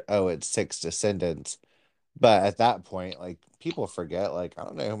toward, oh, it's six descendants. But at that point, like people forget, like, I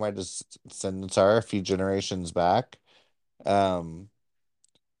don't know who my descendants are a few generations back. Um,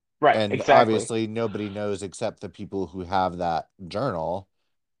 right, and exactly. obviously nobody knows except the people who have that journal,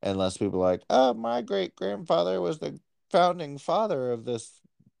 unless people are like, oh, my great grandfather was the founding father of this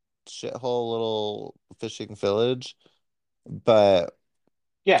shithole little fishing village. But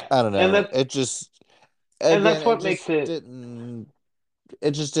Yeah. I don't And know. that It just and again, that's what makes it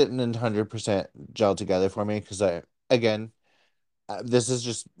it just didn't 100% gel together for me because I again, this is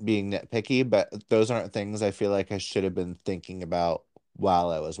just being nitpicky, but those aren't things I feel like I should have been thinking about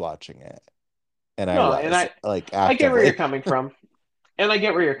while I was watching it. And I no, and was I like I get where you're actively. coming from. And I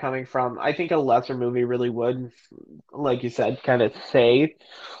get where you're coming from. I think a lesser movie really would, like you said, kind of say,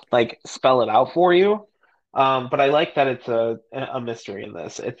 like spell it out for you. But I like that it's a mystery in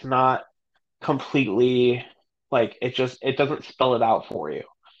this. It's not completely like it doesn't spell it out for you.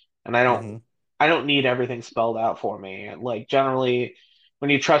 And Hmm. I don't need everything spelled out for me. Like generally,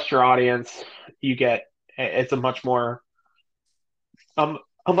 when you trust your audience, you get it's um,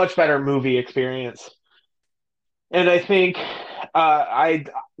 a much better movie experience. And I think I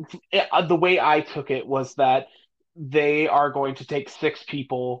the way I took it was that they are going to take six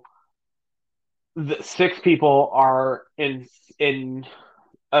people. The six people are in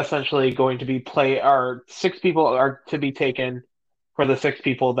essentially going to be play. Are six people are to be taken for the six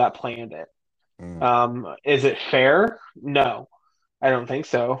people that planned it. Mm. Is it fair? No, I don't think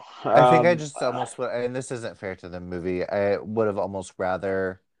so. I think I just almost would, and this isn't fair to the movie. I would have almost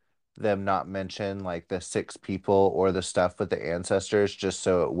rather them not mention like the six people or the stuff with the ancestors, just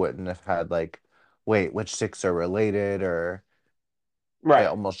so it wouldn't have had like, wait, which six are related, or it Right.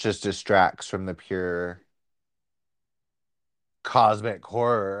 almost just distracts from the pure cosmic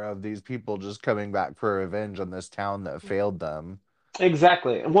horror of these people just coming back for revenge on this town that failed them.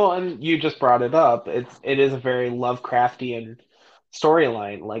 Exactly. Well, and you just brought it up. It is a very Lovecraftian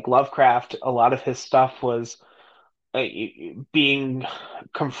storyline. Like Lovecraft, a lot of his stuff was being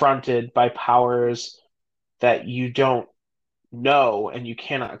confronted by powers that you don't know and you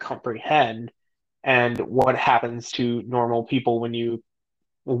cannot comprehend, and what happens to normal people when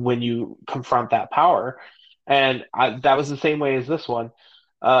you confront that power. And that was the same way as this one.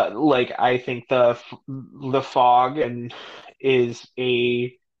 Like I think the fog and is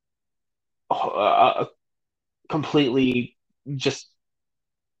a completely just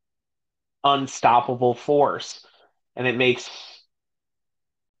unstoppable force, and it makes.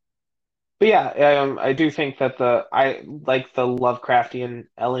 But yeah, I do think that I like the Lovecraftian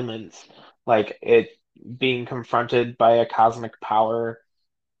elements, like it being confronted by a cosmic power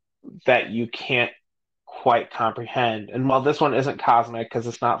that you can't quite comprehend. And while this one isn't cosmic because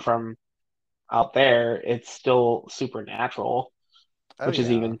it's not from out there, it's still supernatural, Oh which is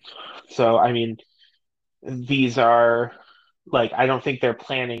yeah. even so. I mean, these are like I don't think they're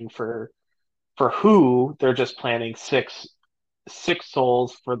planning for who, they're just planning six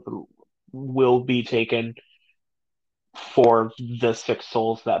souls for the will be taken for the six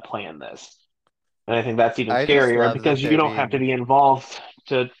souls that plan this. And I think that's even I just scarier love that because you they're don't have to being be involved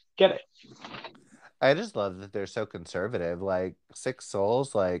to get it. I just love that they're so conservative. Like six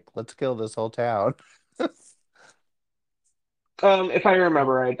souls, like let's kill this whole town. If I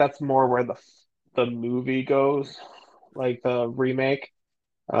remember right, that's more where the movie goes, like the remake.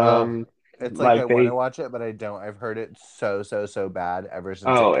 Oh, Um, it's like I like want to they, watch it, but I don't. I've heard it so, so, so bad ever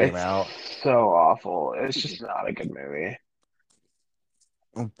since it oh, came it's out. so awful. It's just not a good movie.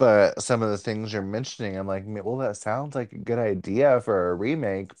 But some of the things you're mentioning, I'm like, well, that sounds like a good idea for a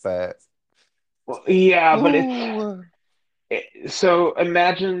remake, but Well, yeah, but ooh, So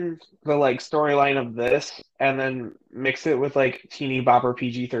imagine the like storyline of this, and then mix it with like teeny bopper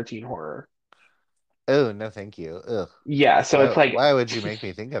PG-13 horror. Oh, no, thank you. Ugh. Yeah, so Why it's like, why would you make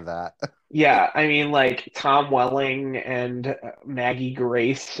me think of that? yeah, I mean, like Tom Welling and Maggie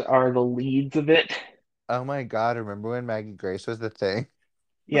Grace are the leads of it. Oh my God, remember when Maggie Grace was the thing?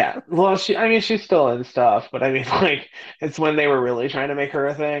 Yeah, well, I mean, she's still in stuff, but I mean, like, it's when they were really trying to make her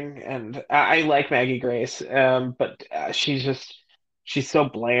a thing. And I like Maggie Grace, but she's so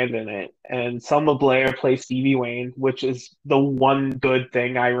bland in it. And Selma Blair plays Stevie Wayne, which is the one good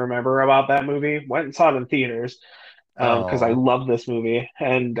thing I remember about that movie. Went and saw it in theaters, because I Oh, love this movie,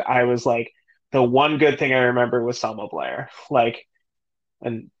 and I was like, the one good thing I remember was Selma Blair. Like,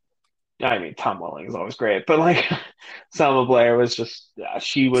 and I mean, Tom Welling is always great, but like Selma Blair was just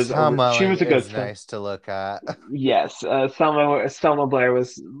Tom she Welling was a good is thing. nice to look at. Yes, Selma Blair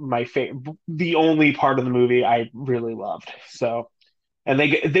was my favorite, the only part of the movie I really loved. So, and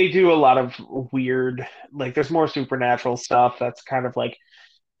they do a lot of weird, like there's more supernatural stuff that's kind of like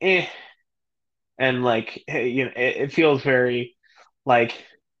eh, and like it feels very like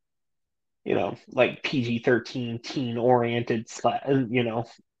like PG-13 teen oriented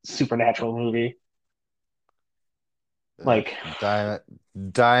supernatural movie. Ugh, Like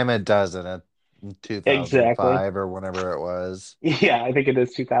dime a dozen at exactly. 2005 or whenever it was. Yeah, I think it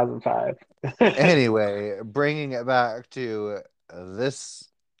is 2005. Anyway, bringing it back to this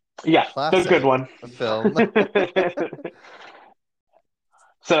Yeah, the good classic one. film.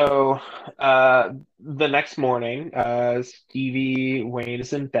 So, the next morning, Stevie Wayne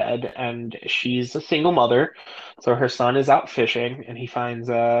is in bed and she's a single mother. So her son is out fishing and he finds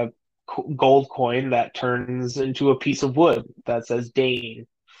a gold coin that turns into a piece of wood that says Dane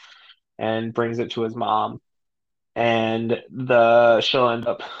and brings it to his mom. And she'll end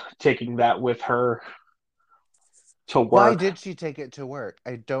up taking that with her to Why work. did she take it to work?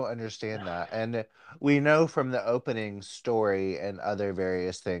 I don't understand that. And we know from the opening story and other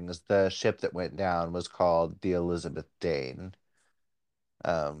various things, the ship that went down was called the Elizabeth Dane.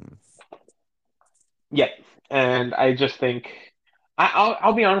 Um, Yeah, and I just think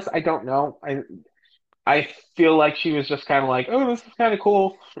I'll be honest, I don't know. I feel like she was just kind of like, oh, this is kind of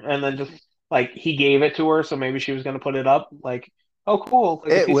cool, and then just like he gave it to her, so maybe she was gonna put it up, like, oh, cool,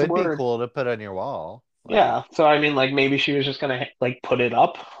 like a it piece of would be word. cool to put on your wall. Like, Yeah, so I mean, like maybe she was just gonna like put it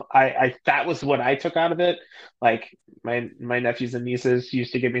up. I that was what I took out of it. Like my nephews and nieces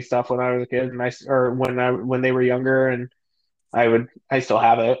used to give me stuff when I was a kid, and or when they were younger, and I still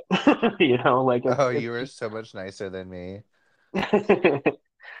have it. Like oh, it's you were just so much nicer than me. But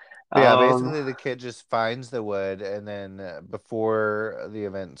yeah, um basically the kid just finds the wood, and then before the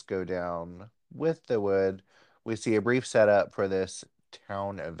events go down with the wood, we see a brief setup for this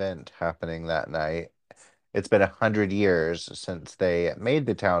town event happening that night. It's been 100 years since they made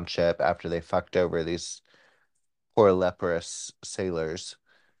the township after they fucked over these poor leprous sailors,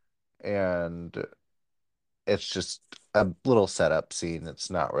 and it's just a little setup scene. It's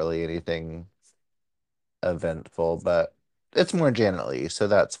not really anything eventful, but it's more Janet Leigh, so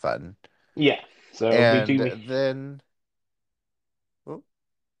that's fun. yeah. So we And do. then, oh,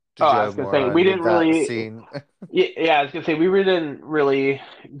 Oh, did you I was have gonna more say we on didn't that really. scene? Yeah, I was gonna say we really didn't really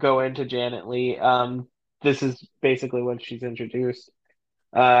go into Janet Leigh. This is basically when she's introduced.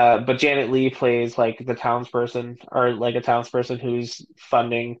 But Janet Leigh plays like the townsperson, or like a townsperson who's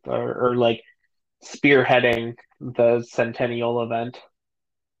funding or like spearheading the Centennial event.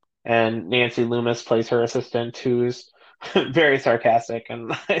 And Nancy Loomis plays her assistant, who's very sarcastic and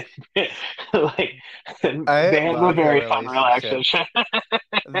like I they have a love their very fun relationship. relationship.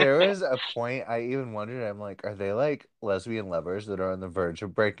 There was a point I even wondered, I'm like, are they like lesbian lovers that are on the verge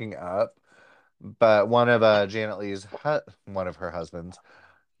of breaking up? But one of Janet Leigh's one of her husbands,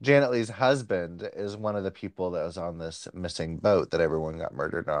 Janet Leigh's husband is one of the people that was on this missing boat that everyone got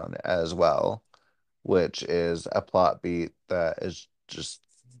murdered on as well, which is a plot beat that is just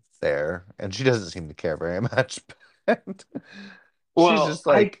there, and she doesn't seem to care very much. But she's Well, just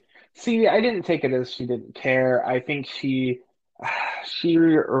I like, see. I didn't take it as she didn't care. I think she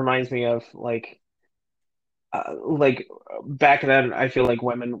reminds me of like back then. I feel like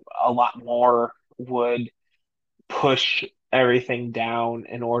women a lot more would push everything down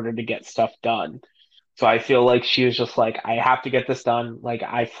in order to get stuff done. So I feel like she was just like, I have to get this done. Like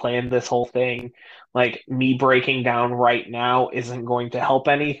I planned this whole thing. Like me breaking down right now isn't going to help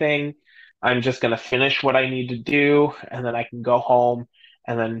anything. I'm just gonna finish what I need to do, and then I can go home,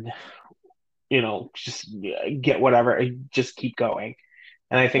 and then just get whatever, just keep going.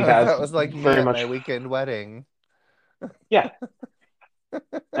 And I think oh, that's that was like me very at my much, weekend wedding. yeah.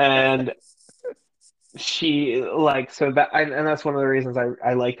 And she like so that and that's one of the reasons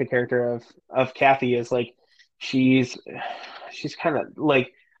I like the character of Kathy is like she's she's kind of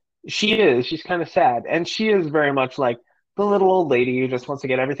like she's kind of sad and she is very much like the little old lady who just wants to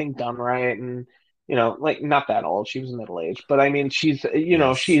get everything done right and like not that old, she was middle aged, but I mean she's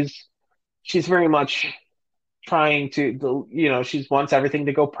Yes. she's very much trying to she wants everything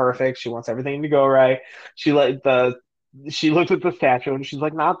to go perfect, she wants everything to go right. She looked at the statue and she's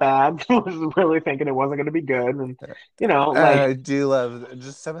like, not bad. Was really thinking it wasn't going to be good, and like I do love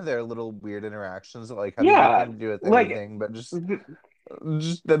just some of their little weird interactions that like have yeah, nothing to do with like anything, but just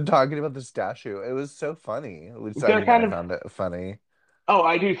them talking about the statue. It was so funny. At least I they're mean, kind I of. found it funny. Oh,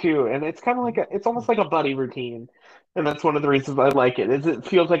 I do too, and it's kind of like it's almost like a buddy routine, and that's one of the reasons I like it. Is it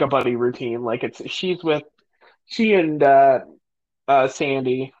feels like a buddy routine, like she and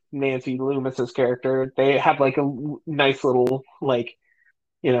Sandy, Nancy Loomis's character, they have like a nice little like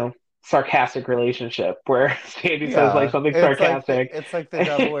you know sarcastic relationship where Sandy says like Yeah, something sarcastic. it's like the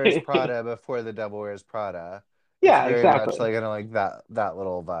Devil Wears Prada before the Devil Wears Prada. It's Yeah, very much exactly. like kind of like that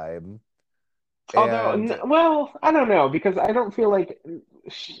little vibe. Although, And well, I don't know because I don't feel like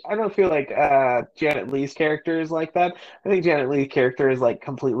Janet Leigh's character is like that. I think Janet Leigh's character is like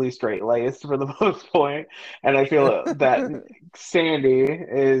completely straight laced for the most point, and I feel that Sandy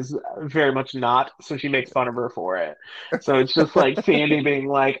is very much not. So she makes fun of her for it. So it's just like Sandy being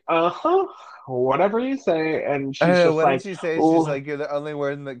like, "Uh-huh, whatever you say," and I she's know, just what did like, she say? She's "Oh, like, you're the only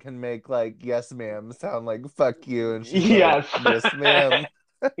one that can make like yes ma'am sound like fuck you. And she's like, yes, yes ma'am.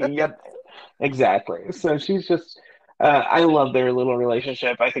 yep." Exactly. So she's just I love their little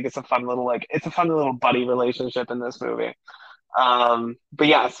relationship. I think it's a fun little buddy relationship in this movie. But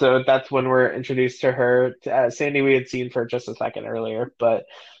yeah, so that's when we're introduced to her. Sandy we had seen for just a second earlier, but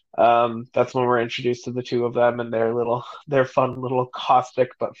that's when we're introduced to the two of them and their fun little caustic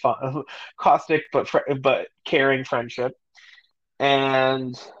but caring friendship.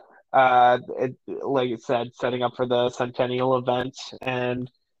 And like I said, setting up for the centennial event and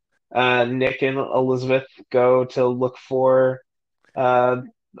Nick and Elizabeth go to look for uh,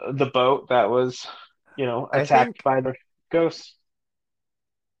 the boat that was, I attacked think by the ghosts.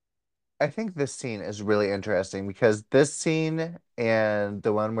 I think this scene is really interesting because this scene and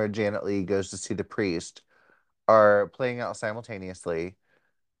the one where Janet Leigh goes to see the priest are playing out simultaneously.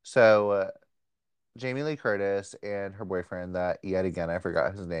 So Jamie Lee Curtis and her boyfriend, that yet again I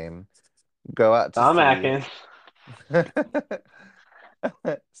forgot his name, go out to Tom sea. Atkins.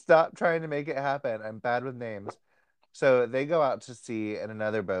 Stop trying to make it happen. I'm bad with names. So they go out to sea in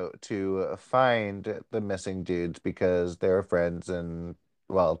another boat to find the missing dudes because they're friends and,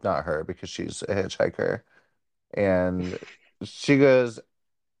 well, not her because she's a hitchhiker. And she goes,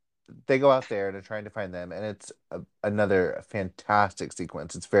 they go out there and are trying to find them, and it's another fantastic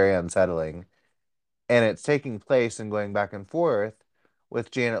sequence. It's very unsettling. And it's taking place and going back and forth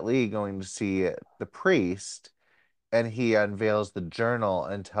with Janet Leigh going to see the priest, and he unveils the journal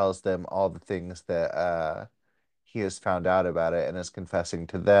and tells them all the things that he has found out about it and is confessing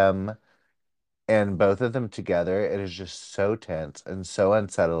to them. And both of them together, it is just so tense and so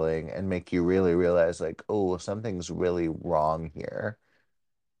unsettling and make you really realize, like, oh, something's really wrong here.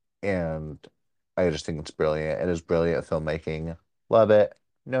 And I just think it's brilliant. It is brilliant filmmaking. Love it.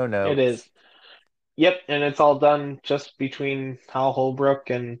 No It is. notes. Yep, and it's all done just between Hal Holbrook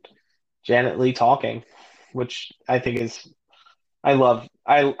and Janet Leigh talking, which I think is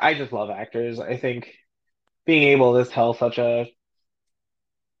I just love actors. I think being able to tell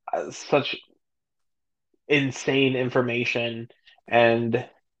such insane information and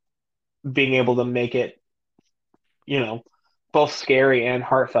being able to make it you know, both scary and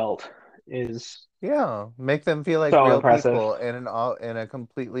heartfelt is Yeah, make them feel like so real impressive. people in a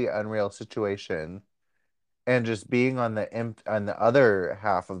completely unreal situation. And just being on on the other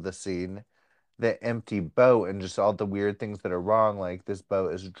half of the scene, the empty boat and just all the weird things that are wrong. Like this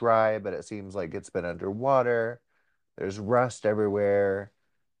boat is dry, but it seems like it's been underwater. There's rust everywhere,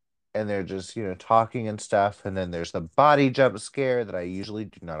 and they're just, talking and stuff. And then there's the body jump scare that I usually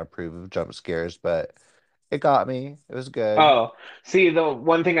do not approve of jump scares, but it got me. It was good. Oh, see, the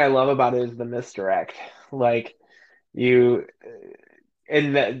one thing I love about it is the misdirect. Like you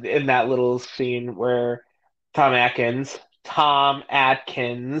in that little scene where Tom Atkins,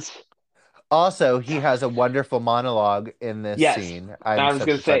 Also, he has a wonderful monologue in this yes, scene. I'm I was such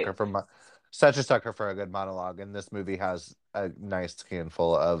gonna a say, sucker for such a sucker for a good monologue, and this movie has a nice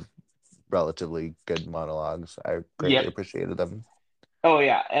handful of relatively good monologues. I greatly yep. appreciated them. Oh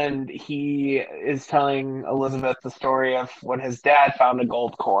yeah, and he is telling Elizabeth the story of when his dad found a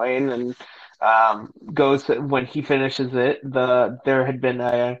gold coin, and when he finishes it, there had been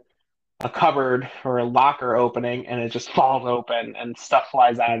a cupboard or a locker opening, and it just falls open and stuff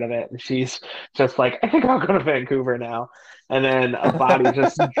flies out of it, and she's just like, I think I'll go to Vancouver now. And then a body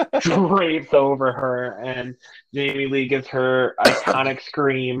just drapes over her, and Jamie Lee gives her iconic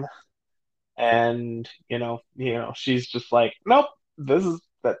scream, and she's just like, nope, this is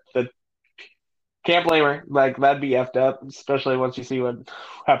that can't blame her. Like, that'd be effed up, especially once you see what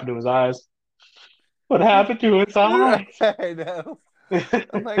happened to his eyes. What happened to his eyes? I know.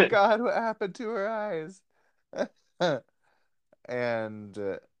 Oh my God, what happened to her eyes? And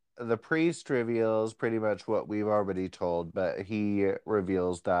the priest reveals pretty much what we've already told, but he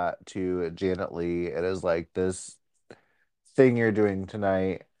reveals that to Janet Leigh. It is like, this thing you're doing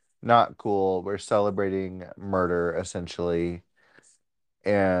tonight, not cool. We're celebrating murder, essentially.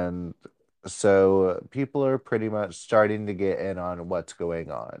 And so people are pretty much starting to get in on what's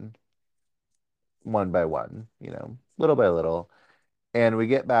going on, one by one, little by little. And we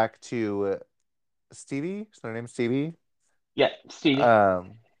get back to Stevie. Is their name Stevie? Yeah, Stevie.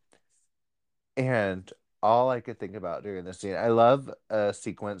 Um, and all I could think about during this scene, I love a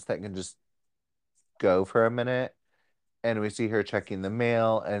sequence that can just go for a minute. And we see her checking the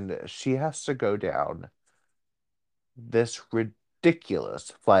mail, and she has to go down this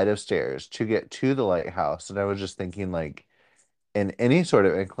ridiculous flight of stairs to get to the lighthouse. And I was just thinking, like, in any sort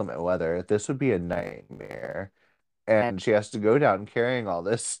of inclement weather, this would be a nightmare. And she has to go down carrying all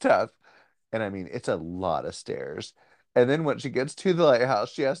this stuff. And I mean, it's a lot of stairs. And then when she gets to the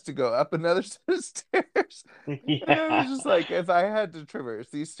lighthouse, she has to go up another set of stairs. And I was Yeah. just like, if I had to traverse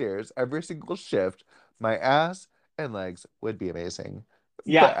these stairs every single shift, my ass and legs would be amazing.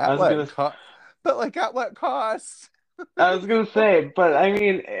 Yeah, But I at was what gonna cost? But like at what cost? I was gonna say, but I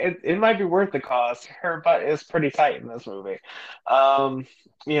mean, it might be worth the cost. Her butt is pretty tight in this movie. Um,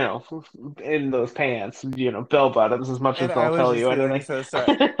 you know, in those pants, bell bottoms, as much And as I they'll was tell just you feeling anything. so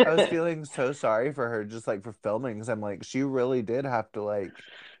sorry. I was feeling so sorry for her, just like for filming, because I'm like, she really did have to like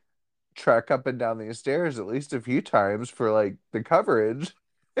trek up and down these stairs at least a few times for like the coverage.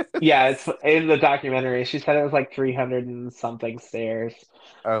 Yeah, it's in the documentary. She said it was like 300 and something stairs.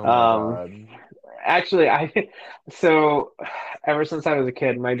 Oh my Um, God. Actually, so ever since I was a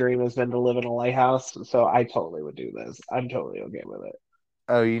kid, my dream has been to live in a lighthouse. So I totally would do this. I'm totally okay with it.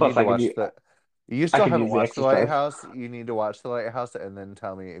 Oh, you Plus, need to watch the. You I still could haven't use the watched The exercise. Lighthouse. You need to watch The Lighthouse and then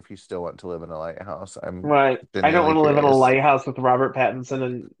tell me if you still want to live in a lighthouse. I'm Right. I don't genuinely want to live in a curious. lighthouse with Robert Pattinson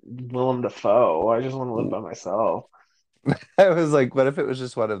and Willem Dafoe. I just want to live by myself. I was like, what if it was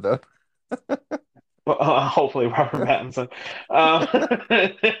just one of them? Well, hopefully Robert Pattinson. Um,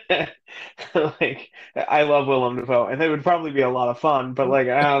 like, I love Willem Dafoe, and it would probably be a lot of fun. But like,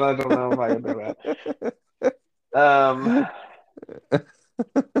 I don't know if I could do that.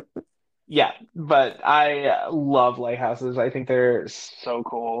 Yeah, but I love lighthouses. I think they're so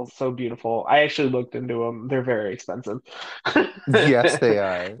cool, so beautiful. I actually looked into them. They're very expensive. Yes, they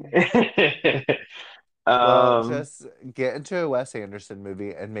are. Well, Um, just get into a Wes Anderson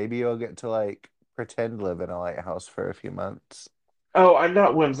movie and maybe you'll get to like pretend live in a lighthouse for a few months. oh, I'm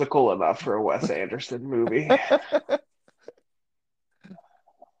not whimsical enough for a Wes Anderson movie.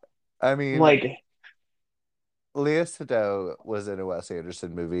 I mean, Like, Leah Sado was in a Wes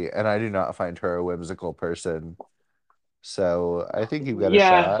Anderson movie, and I do not find her a whimsical person. So I think you've got a yeah,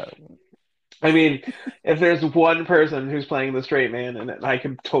 shot. I mean, if there's one person who's playing the straight man in it, I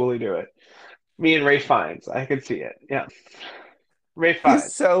could totally do it. Me and Ray Fiennes, I could see it. Yeah, Ray He's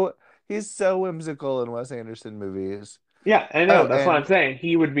Fiennes. so he's so whimsical in Wes Anderson movies. Yeah, I know. Oh, That's what I'm and saying.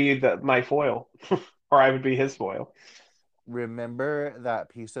 He would be my foil, or I would be his foil. remember that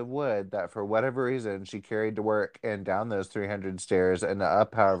piece of wood that for whatever reason she carried to work and down those 300 stairs and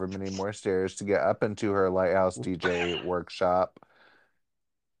up however many more stairs to get up into her Lighthouse DJ workshop.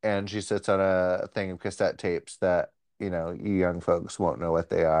 And she sits on a thing of cassette tapes that, you young folks won't know what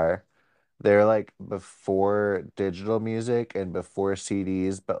they are. They're like before digital music and before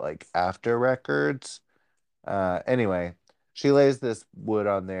CDs, but like after records. Anyway, she lays this wood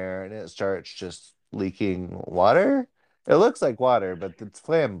on there and it starts just leaking water. It looks like water, but it's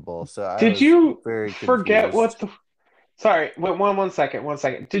flammable. So I Did was you very forget what confused. the? Sorry, wait, one second, one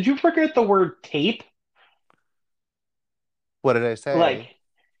second. Did you forget the word tape? What did I Like say?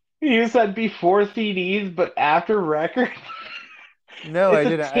 you said before CDs, but after record. No, I It's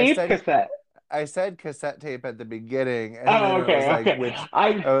a didn't. tape cassette. I said cassette tape at the beginning, and Oh, then it was okay, like okay.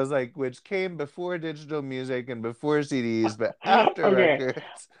 I was like which came before digital music and before CDs, but after Okay.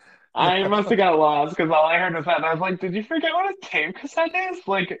 records. I must No. have got lost because all I heard was that, and I was like, "Did you forget what a tape cassette is?"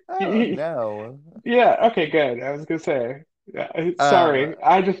 Like, Oh no. yeah. Okay, good. I was gonna say, yeah, Um, sorry.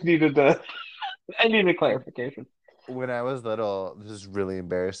 I just needed to. I needed clarification. when I was little, this is really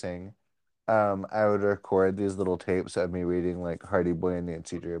embarrassing. I would record these little tapes of me reading like Hardy Boy and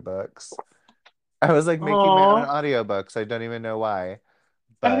Nancy Drew books. I was like making my own Oh, audiobooks. I don't even know why,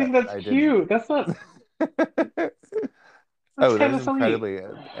 I think but that's I did. cute. That's not, that's Oh, that kind was of sweet. incredibly,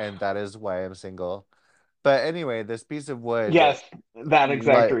 and that is why I'm single. But anyway, this piece of wood Yes, that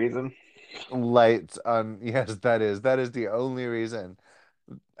exact light reason. lights on. Yes, that is the only reason.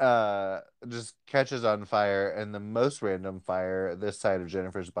 Just catches on fire, and the most random fire this side of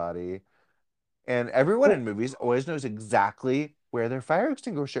Jennifer's body. And everyone Well, in movies always knows exactly where their fire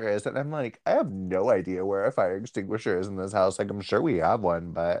extinguisher is. And I'm like, I have no idea where a fire extinguisher is in this house. Like, I'm sure we have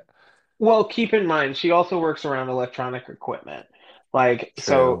one, but well, keep in mind, she also works around electronic equipment. Like,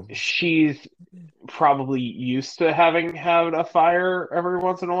 so true. she's probably used to having had a fire every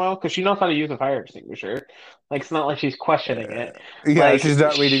once in a while because she knows how to use a fire extinguisher. Like, it's not like she's questioning Uh, it. yeah, Like, she's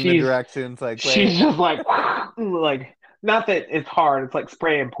not reading the directions. Like, she's wait, just like, not that it's hard. It's like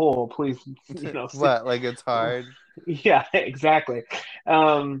spray and pull. Please, what? Like, it's hard. yeah, exactly.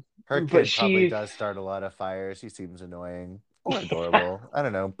 Her But kid probably she, does start a lot of fires. He seems annoying or adorable. I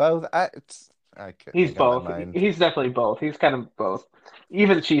don't know. Both. I couldn't he's make up my both. mind. He's definitely both. He's kind of both.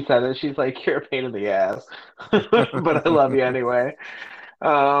 Even she said it. She's like, you're a pain in the ass, but I love you anyway.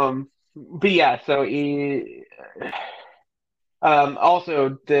 But yeah, so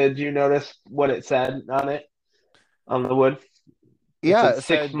also, did you notice what it said on it on the wood? It Yeah, said it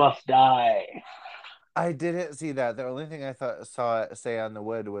six said must die. I didn't see that. The only thing I thought saw it say on the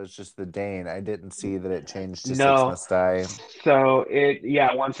wood was just the Dane. I didn't see that it changed to Six No. Must Die. So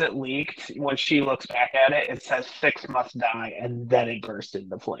yeah, once it leaked, when she looks back at it, it says six must die, and then it burst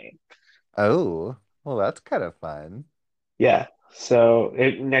into flame. Oh, well, that's kind of fun. Yeah. So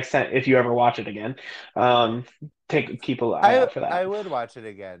next time, if you ever watch it again, um, keep an eye I out for that. I would watch it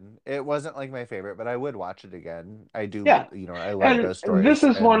again. It wasn't like my favorite, but I would watch it again. I do, Yeah. I love And ghost this stories,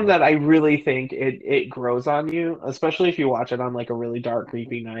 is one and that I really think it grows on you, especially if you watch it on like a really dark,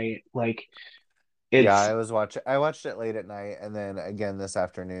 creepy night. Like yeah, it's I watched it late at night, and then again this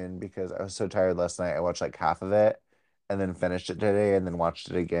afternoon because I was so tired last night. I watched like half of it, and then finished it today, and then watched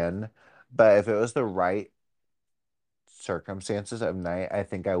it again. But if it was the right circumstances of night, I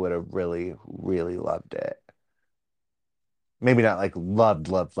think I would have really, really loved it. Maybe not like loved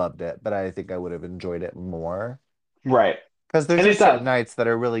it, but I think I would have enjoyed it more. right. Because there's And it just does. certain nights that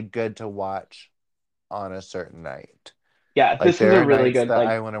are really good to watch on a certain night. Yeah, Like this is there a are really nights good that like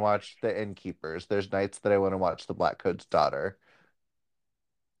I want to watch The Innkeepers. There's nights that I want to watch The Blackcoat's Daughter.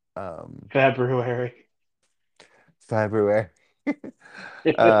 Um, February. February.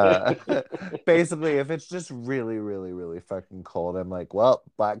 uh, Basically, if it's just really, really, really fucking cold, I'm like, well,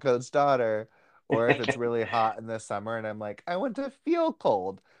 Blackcoat's Daughter. Or if it's really hot in the summer and I'm like, I want to feel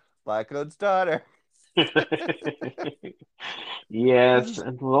cold, Blackcoat's Daughter. Yes,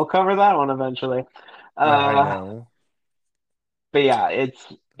 and we'll cover that one eventually. I Uh, know. but yeah,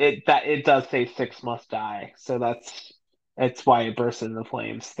 it does say six must die, so it's why it bursts into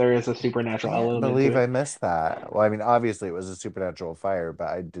flames. There is a supernatural Can't element to believe it. I missed that. Well, I mean, obviously it was a supernatural fire, but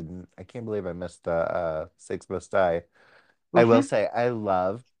I can't believe I missed the Six Must Die. I will Hmm. say I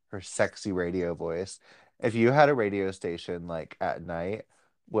love her sexy radio voice. If you had a radio station like at night,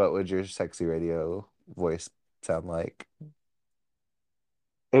 what would your sexy radio voice sound like?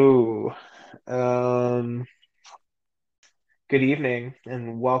 Ooh, um, good evening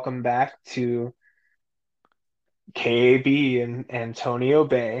and welcome back to KB and Antonio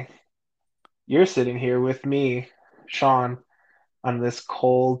Bay. You're sitting here with me, Sean, on this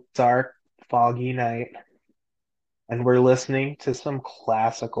cold, dark, foggy night, and we're listening to some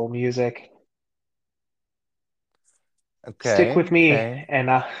classical music. Stick Okay, with me, okay. and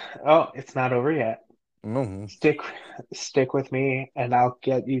oh, it's not over yet. Mm. Stick, stick with me, and I'll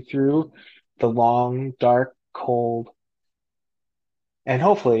get you through the long, dark, cold, and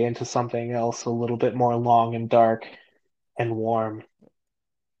hopefully into something else a little bit more long and dark and warm.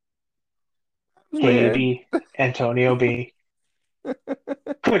 Weird. KB, Antonio B.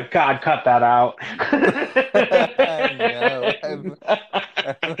 Good God, cut that out. No,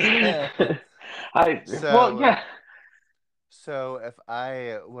 Well, so yeah. so if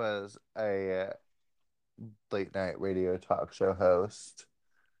I was a late night radio talk show host,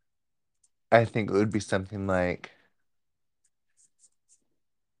 I think it would be something like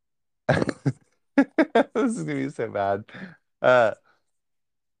this is gonna be so bad. Uh,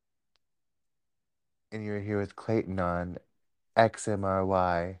 and you're here with Clayton on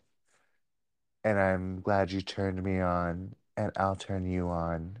XMRY, and I'm glad you turned me on, and I'll turn you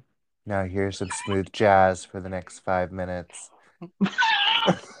on. Now here's some smooth jazz for the next 5 minutes.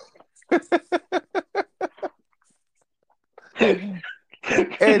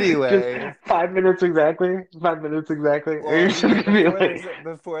 Just Anyway, 5 minutes exactly. 5 minutes exactly. Or you're well, just gonna be like,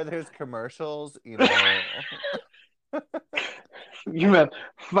 before there's commercials, you know. you have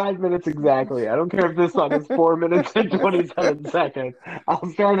 5 minutes exactly. I don't care if this song is 4 minutes and 27 seconds. I'll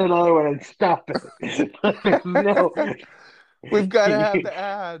start another one and stop it. There's no. We've got to have the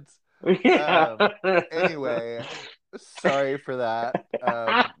ads. Yeah. Um, anyway, sorry for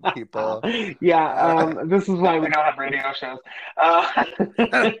that, people. Yeah, Uh, this is why we don't have radio shows. Uh,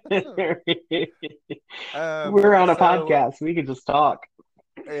 we're on a so podcast. We can just talk.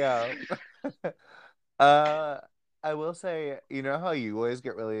 yeah. Uh, I will say, you know how you always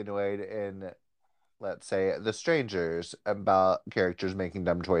get really annoyed in, let's say, The Strangers about characters making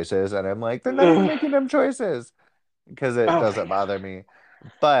dumb choices, and I'm like, they're not even Ugh. making dumb choices because it Oh my doesn't God. bother me.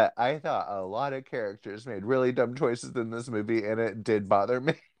 But I thought a lot of characters made really dumb choices in this movie, and it did bother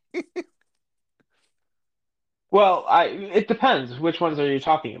me. Well, it depends. Which ones are you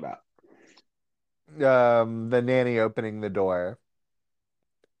talking about? The nanny opening the door.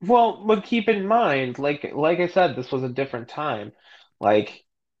 Well, but keep in mind, like I said, this was a different time. Like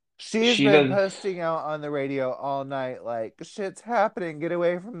She's she been does. posting out on the radio all night, like, shit's happening, get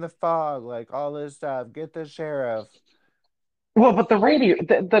away from the fog, like all this stuff, get the sheriff. Well, but the radio,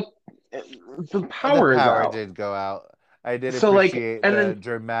 the The power is power out. did go out. I did So like, appreciate and the then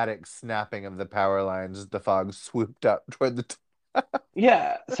dramatic snapping of the power lines as the fog swooped up toward the top.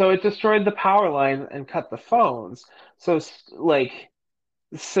 yeah, so it destroyed the power line and cut the phones. So like,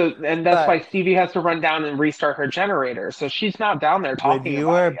 and that's why But Stevie has to run down and restart her generator. So she's not down there talking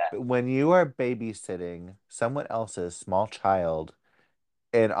about it yet. when you are babysitting someone else's small child,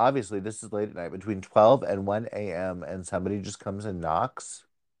 and obviously this is late at night between 12 and 1 a.m. and somebody just comes and knocks,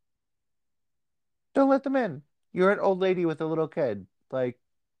 don't let them in. You're an old lady with a little kid. Like,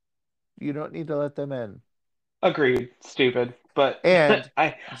 you don't need to let them in. Agreed, stupid. But And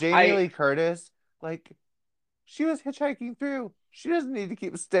I, Jamie I, Lee Curtis, like, she was hitchhiking through. She doesn't need to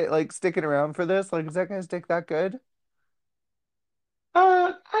keep sticking around for this. Like, is that gonna stick that good?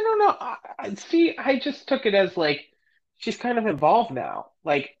 I don't know. See, I just took it as like she's kind of involved now.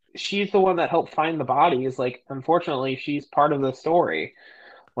 Like she's the one that helped find the bodies. Like, unfortunately, she's part of the story.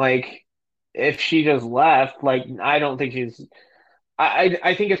 Like, if she just left, like, I don't think she's.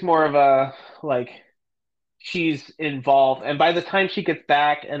 I think it's more of a like she's involved, and by the time she gets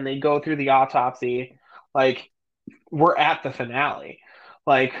back and they go through the autopsy, like we're at the finale,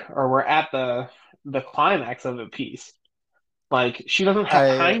 like, or we're at the climax of a piece. Like, she doesn't have I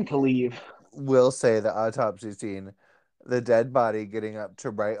time to leave. will say the autopsy scene, the dead body getting up to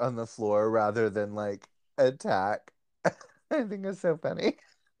write on the floor rather than like attack. I think is so funny.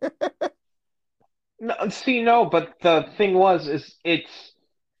 No, see, no, but the thing was, is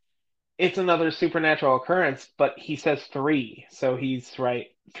it's another supernatural occurrence, but he says three, so he's right.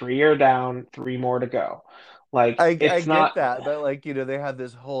 Three are down, three more to go. Like, I it's get not. that, but like, they had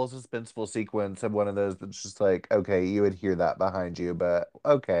this whole suspenseful sequence of one of those that's just like, okay, you would hear that behind you, but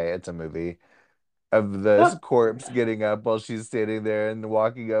okay, it's a movie of this Not, corpse getting up while she's standing there and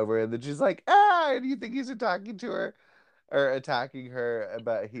walking over, and then she's like, ah, and you think he's talking to her or attacking her,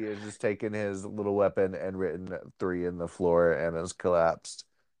 but he has just taken his little weapon and written three in the floor and has collapsed.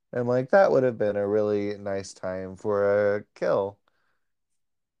 And like, that would have been a really nice time for a kill.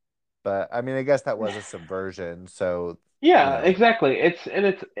 But I mean, I guess that was a subversion, so you yeah, know. exactly. It's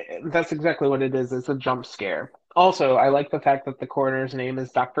that's exactly what it is. It's a jump scare. Also, I like the fact that the coroner's name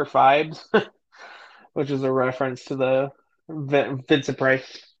is Dr. Phibes, which is a reference to the Vincent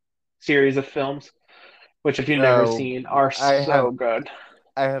Price series of films, which, if you've never Oh, seen, are I so good.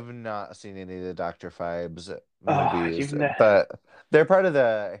 have not seen any of the Dr. Phibes Oh, movies, but they're part of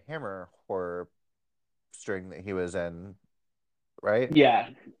the Hammer horror string that he was in, right? yeah,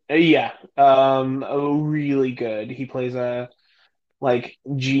 yeah, really good. He plays a like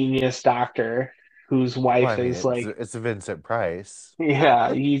genius doctor whose Well, wife I mean, is like, it's Vincent Price.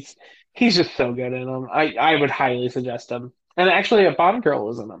 yeah, he's just so good in him. I would highly suggest him. And actually, a Bond girl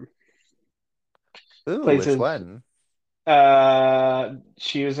is in him. Ooh, Plays which his one?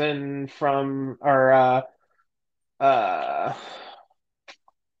 she was in from or uh oh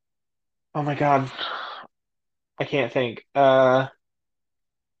my God, I can't think. The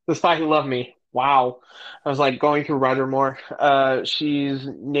Spy Who Loved Me. Wow. I was like going through Roger Moore. She's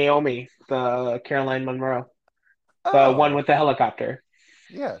Naomi, the Caroline Monroe, the one Oh, with the helicopter.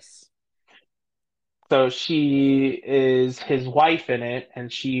 yes. So she is his wife in it,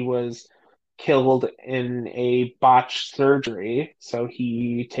 and she was killed in a botched surgery. So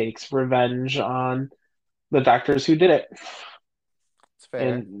he takes revenge on the doctors who did it It's fair.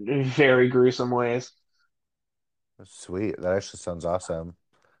 in very gruesome ways. Sweet. That actually sounds awesome.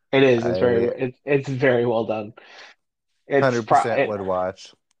 It is. I It's very well done. It's pro 100% would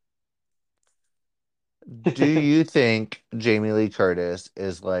watch. Do you think Jamie Lee Curtis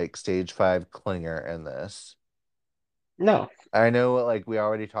is like stage five Klinger in this? no. I know like we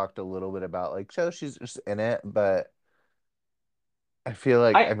already talked a little bit about like so she's just in it, but I feel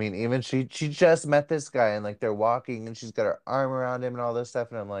like I I mean even she just met this guy and like they're walking and she's got her arm around him and all this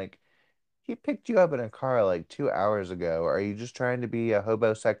stuff and I'm like he picked you up in a car like 2 hours ago. Are you just trying to be a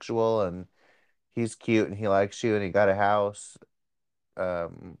hobosexual and he's cute and he likes you and he got a house?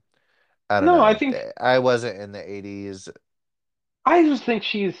 Um, I don't no, I know. think I wasn't in the 80s. I just think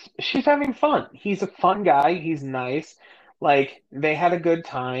she's having fun. He's a fun guy. He's nice. Like they had a good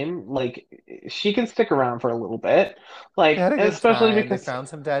time. Like she can stick around for a little bit. They Like had a good especially time. They because found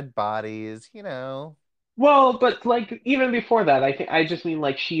some dead bodies, you know. well, but like even before that, I think I just mean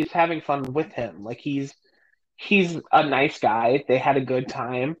like she's having fun with him. Like he's a nice guy. They had a good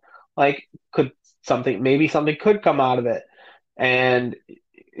time. Like could maybe something could come out of it. And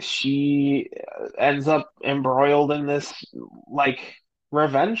she ends up embroiled in this like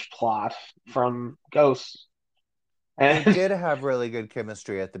revenge plot from Ghost. They And did have really good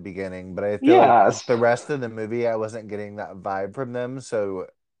chemistry at the beginning, but I feel like yes. the rest of the movie, I wasn't getting that vibe from them. So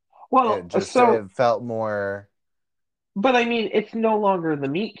Well, so it felt more, but I mean it's no longer the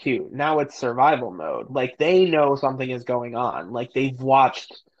meet cute. Now it's survival mode. Like they know something is going on. Like they've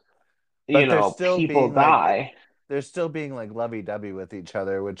watched, but people die. they're still being like lovey-dovey with each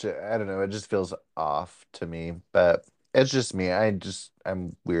other, which I don't know, it just feels off to me. But it's just me.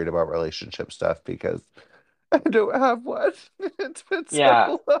 I'm weird about relationship stuff because I don't have one. It's been so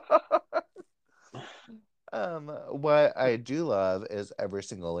Yeah. long. What I do love is every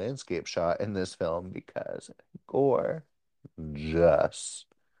single landscape shot in this film because gore, just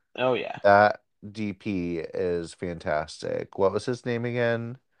Oh yeah. that DP is fantastic. What was his name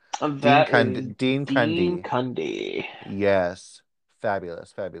again? That is Dean Dean Cundy. Cundy. Yes,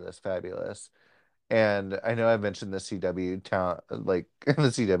 fabulous, fabulous, fabulous. And I know I've mentioned the CW town, like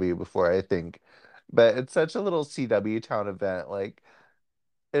the CW before, I think, but it's such a little CW town event. Like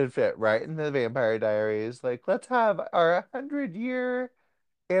it fit right in the Vampire Diaries. Like, let's have our 100-year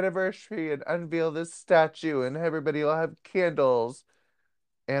anniversary and unveil this statue, and everybody will have candles.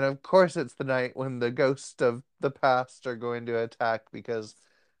 And of course, it's the night when the ghosts of the past are going to attack because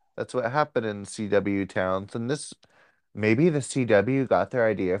that's what happened in CW towns. And this, maybe the CW got their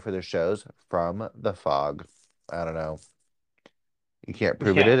idea for their shows from The Fog. I don't know. You can't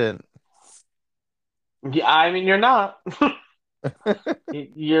prove it Yeah. didn't. Yeah, I mean you're not.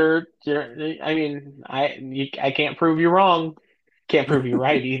 You're I can't prove you wrong. Can't prove you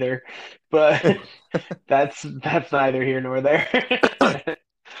right either. But that's neither here nor there.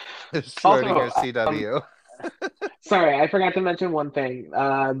 Schrodinger Also, CW. sorry, I forgot to mention one thing.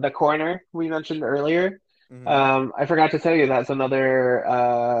 The coroner we mentioned earlier. Mhm. I forgot to tell you that's another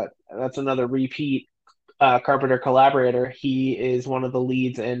repeat Carpenter collaborator. He is one of the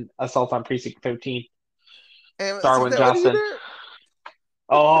leads in Assault on Precinct 13. I haven't seen Darwin that one Johnson. either.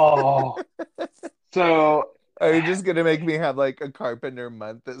 Oh, so Are you just gonna make me have like a Carpenter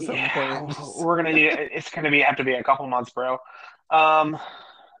month at some yeah, point? Just we're gonna need it's gonna be have to be a couple months, bro. Um,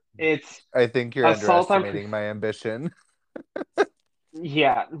 it's I think you're assault on underestimating my ambition.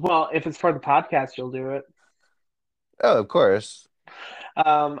 yeah. Well, if it's for the podcast, you'll do it. Oh, of course.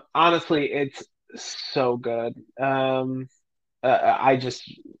 Honestly, it's so good. I just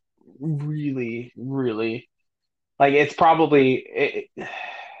really, really like.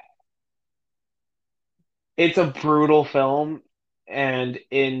 It's a brutal film, and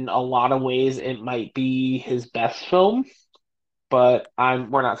in a lot of ways, it might be his best film. But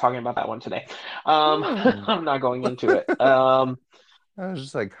we're not talking about that one today. Hmm. I'm not going into it. I was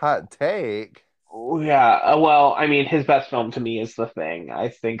just like hot take. Yeah, well, I mean, his best film to me is The Thing. I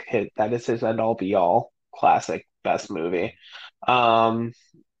think that is his end all be all classic best movie. Um,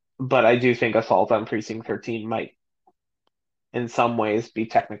 but I do think Assault on Precinct 13 might, in some ways, be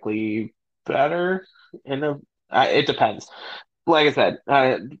technically better. In a, it depends. Like I said,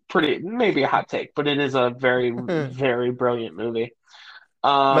 pretty maybe a hot take, but it is a very, very brilliant movie.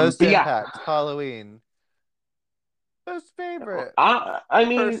 Most But yeah, impact, Halloween. Most favorite. I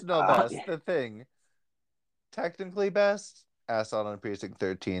mean, Personal best, the thing. Technically best, Assault on Precinct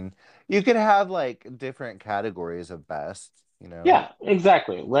 13. You could have like different categories of best, you know. yeah,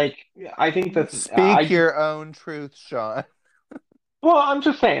 exactly. Like I think that's Speak your own truth, Sean. well, I'm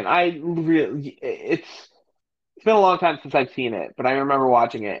just saying, it's been a long time since I've seen it, but I remember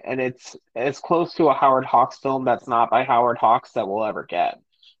watching it, and it's as close to a Howard Hawks film that's not by Howard Hawks that we'll ever get,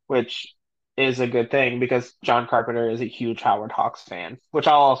 which is a good thing because John Carpenter is a huge Howard Hawks fan, which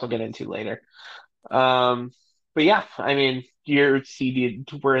I'll also get into later. Um, but yeah, I mean,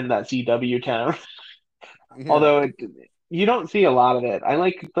 we're in that CW town. Yeah. Although you don't see a lot of it. I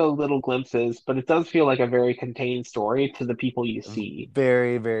like the little glimpses, but it does feel like a very contained story to the people you see.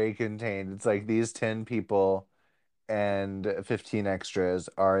 Very, very contained. It's like these 10 people and 15 extras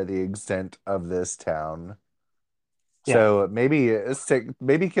are the extent of this town. Yeah. So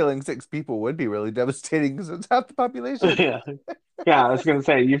maybe killing 6 people would be really devastating because it's half the population. Yeah. Yeah, I was gonna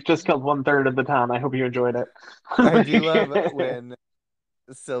say you've just killed one third of the town. I hope you enjoyed I do love it. when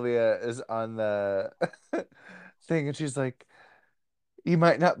Sylvia is on the thing and she's like, "You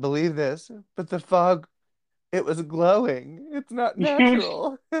might not believe this, but the fog, it was glowing. It's not You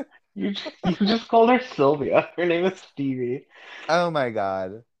natural." you just called her Sylvia. Her name is Stevie. Oh my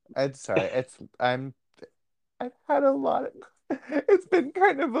God. I'm sorry. I've had a lot of it's been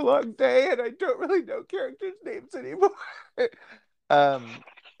kind of a long day and I don't really know characters' names anymore. Um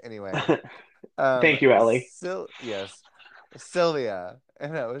anyway. Thank you, Ellie. Yes. Sylvia.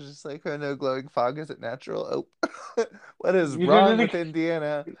 And I was just like, oh no, glowing fog isn't natural. Oh, what is You wrong did with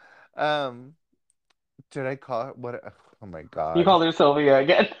Indiana? Um, did I call her what? Oh my you God. called her Sylvia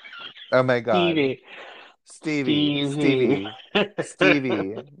again. Oh my God. Stevie. Stevie, Stevie. Stevie,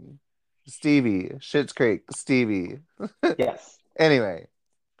 Stevie, Stevie, Schitt's Creek, Stevie. Yes. Anyway,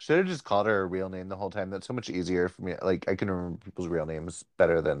 should have just called her a real name the whole time. That's so much easier for me. Like I can remember people's real names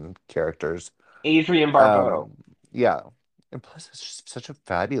better than characters. Adrienne Barbeau. Um, yeah. And plus it's just such a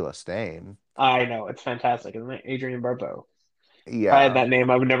fabulous name. I know, it's fantastic, isn't it? Adrienne Barbeau. If I had Yeah. that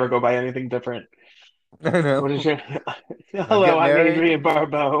name, I would never go by anything different. I know. What is your Wanna Hello, get I'm married? Adrienne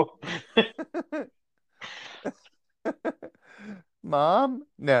Barbeau. Mom?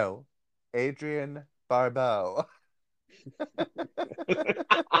 No. Adrian Barbeau.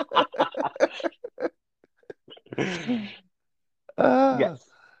 Ah.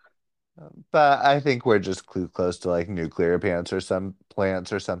 Yes. But I think we're just close to like nuclear plants or some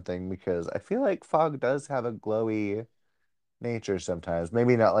plants or something because I feel like fog does have a glowy nature sometimes.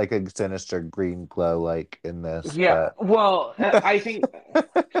 Maybe not like a sinister green glow like in this, Yeah, but well, I think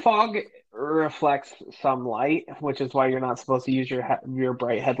fog reflects some light, which is why you're not supposed to use your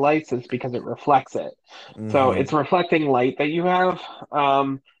bright headlights, is because it reflects it. So hmm it's reflecting light that you have.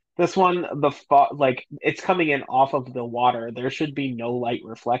 This one, the fog, like it's coming in off of the water. There should be no light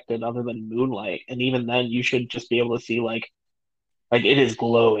reflected other than moonlight, and even then, you should just be able to see like it is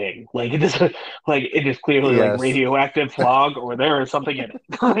glowing, like it is like it is clearly like yes. radioactive fog, or there is something in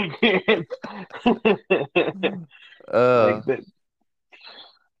it. Like Uh, the,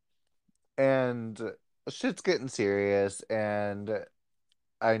 and shit's getting serious, and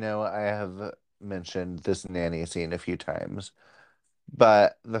I know I have mentioned this nanny scene a few times,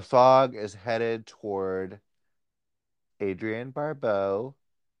 but the fog is headed toward Adrienne Barbeau,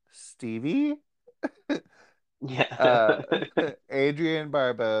 Stevie, yeah. uh, Adrienne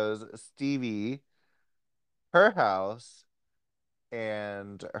Barbeau's Stevie, her house,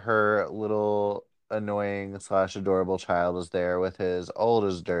 and her little annoying slash adorable child is there with his old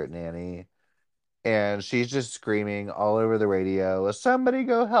as dirt nanny. And she's just screaming all over the radio, somebody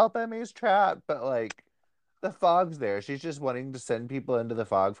go help him, he's trapped. But like the fog's there. She's just wanting to send people into the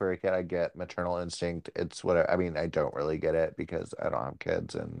fog for a kid. I get maternal instinct. It's what I mean, I don't really get it because I don't have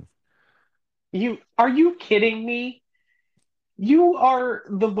kids and You are you kidding me? You are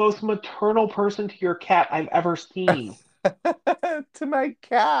the most maternal person to your cat I've ever seen. to my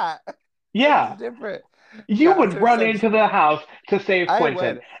cat. That's Yeah, different. you Cats would are run such into the house to save I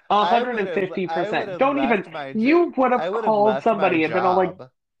Quentin. would. I would 150%. have Don't even, left my you would have I would have called left my somebody and been all like,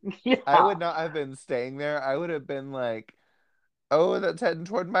 job. I yeah. would not have been staying there. I would have been like, "Oh, that's heading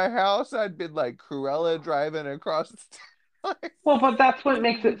toward my house." I'd been like Cruella driving across the Well, but that's what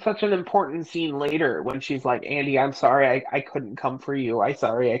makes it such an important scene later when she's like, Andy, I'm sorry I couldn't come for you. I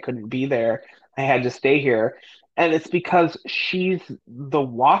sorry I couldn't be there. I had to stay here. And it's because she's the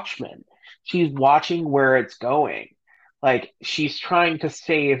watchman. She's watching where it's going. Like she's trying to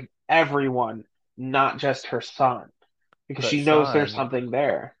save everyone, not just her son, because But she knows there's Sean, something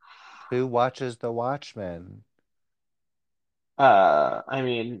there. who watches the Watchmen? I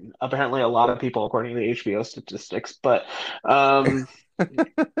mean, apparently a lot of people according to HBO statistics, um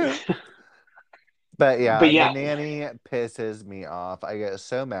But but yeah, the yeah, nanny pisses me off. I get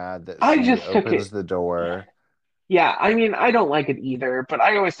so mad that I she just took opens it. the door. Yeah, I mean, I don't like it either, but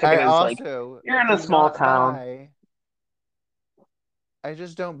I always took I it as like also you're in a do small not town. buy. I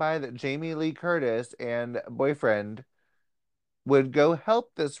just don't buy that Jamie Lee Curtis and boyfriend would go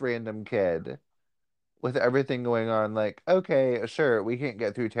help this random kid. with everything going on, like, okay, sure, we can't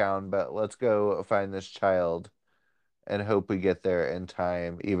get through town, but let's go find this child and hope we get there in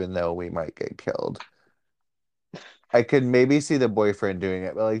time, even though we might get killed. I could maybe see the boyfriend doing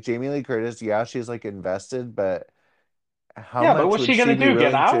it, but like Jamie Lee Curtis, yeah, she's like invested, but how Yeah, but much what's would she she gonna be do?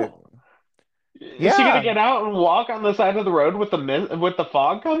 Get willing to? out? Is she gonna Yeah. get out and walk on the side of the road with with the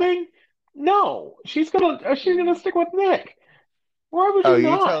fog coming? No, she's gonna stick with Nick. Why would Oh, you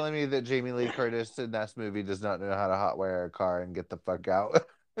you not? telling me that Jamie Lee Curtis in this movie does not know how to hotwire a car and get the fuck out?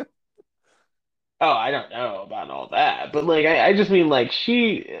 Oh, I don't know about all that, but like I just mean like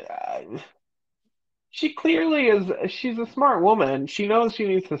she clearly is. She's a smart woman. She knows she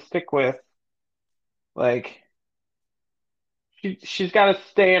needs to stick with like she's got to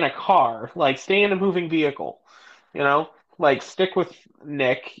stay in a car, like stay in a moving vehicle, you know, like stick with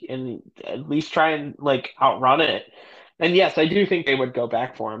Nick and at least try and like outrun it. And yes, I do think they would go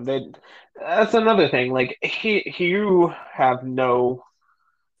back for him. That's another thing. Like you have no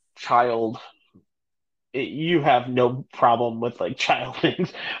child, you have no problem with like child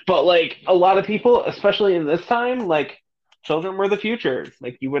things, but like a lot of people, especially in this time, like children were the future.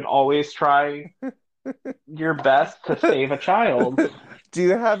 Like you would always try your best to save a child. Do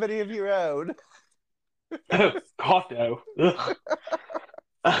you have any of your own? God no. Ugh.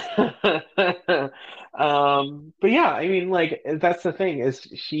 But yeah, I mean, like that's the thing is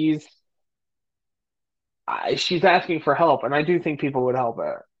she's asking for help, and I do think people would help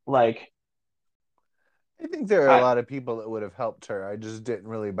her. Like, I think there are a I lot of people that would have helped her. I just didn't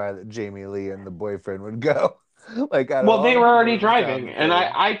really buy that Jamie Lee and the boyfriend would go. Like out of well, all they the were people already in this town driving, that and they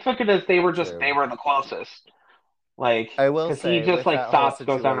would. I took it as they True. were the closest. Like, I will because he say just with like that whole stops,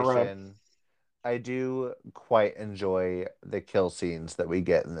 goes down the road. situation, I do quite enjoy the kill scenes that we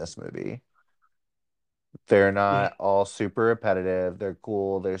get in this movie. They're not all super repetitive. They're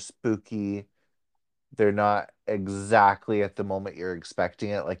cool. They're spooky. They're not exactly at the moment you're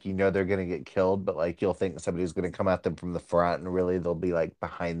expecting it. Like, you know, they're going to get killed, but like you'll think somebody's going to come at them from the front and really they'll be like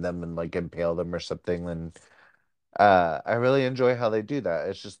behind them and like impale them or something. And I really enjoy how they do that.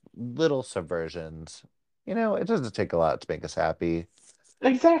 It's just little subversions. You know, it doesn't take a lot to make us happy.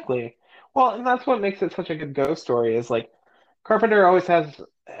 Exactly. Well, and that's what makes it such a good ghost story is like Carpenter always has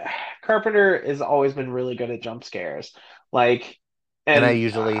Carpenter has always been really good at jump scares. Like And I and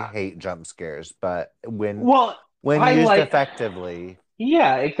usually hate jump scares, but well, when I used like effectively,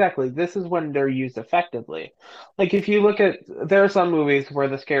 yeah, exactly. This is when they're used effectively. Like if you look at there are some movies where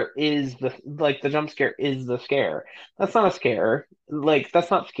the scare is the jump scare is the scare. That's not a scare. Like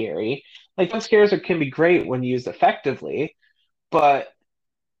that's not scary. Like jump scares can be great when used effectively, but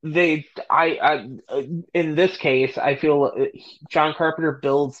I in this case I feel John Carpenter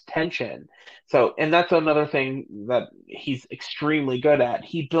builds tension. So and that's another thing that he's extremely good at.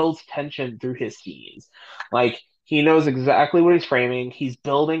 He builds tension through his scenes. Like he knows exactly what he's framing. He's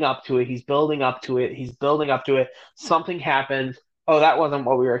building up to it. He's building up to it. He's building up to it. Something happens. Oh, that wasn't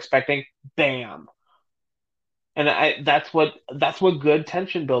what we were expecting. Bam. And that's what good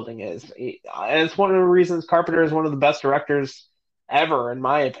tension building is. And it's one of the reasons Carpenter is one of the best directors ever, in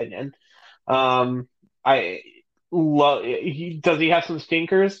my opinion. Um, I love. Does he have some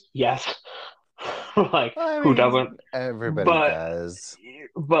stinkers? Yes. Like I who doesn't? mean, everybody But does.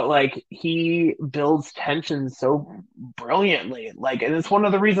 like he builds tension so brilliantly. Like, and it's one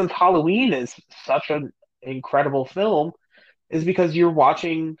of the reasons Halloween is such an incredible film is because you're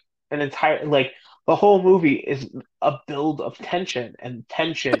watching an entire like the whole movie is a build of tension and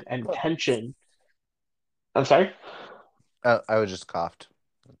tension and tension. I'm sorry. Oh, I was just coughed.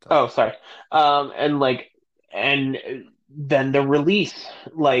 That's all. Oh, sorry. And like, and then the release,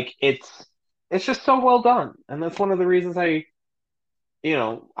 like it's just so well done, and that's one of the reasons I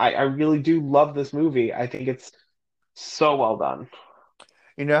really do love this movie. I think it's so well done.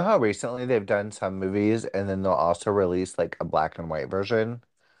 You know how recently they've done some movies and then they'll also release like a black and white version?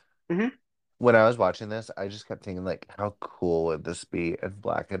 Hmm. When I was watching this, I just kept thinking like, how cool would this be in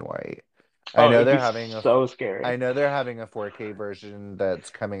black and white? I Oh, know it'd they're be having a so I scary. know they're having a 4K version that's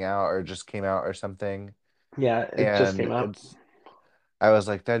coming out or just came out or something. Yeah, it just And came out. it's I was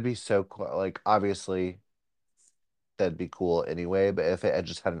like, that'd be so cool. Like obviously that'd be cool anyway, but if it had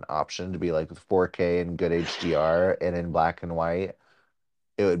just had an option to be like 4K and good HDR and in black and white,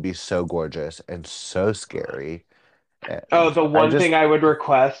 it would be so gorgeous and so scary. Oh, And the I one thing just I would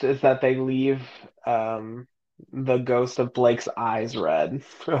request is that they leave the ghost of Blake's eyes red.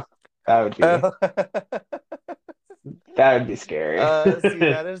 That would be oh. that would be scary. See,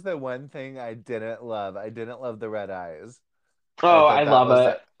 that is the one thing I didn't love. I didn't love the red eyes. Oh, I love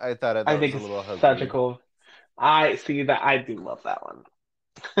it. I thought that I was think a it's little such a hokey. cool. I see that I do love that one.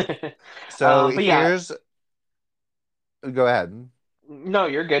 So But yeah, here's, go ahead. no,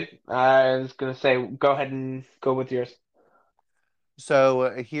 you're good. I was gonna say, go ahead and go with yours.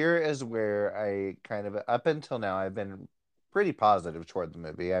 So here is where I kind of, up until now, I've been pretty positive toward the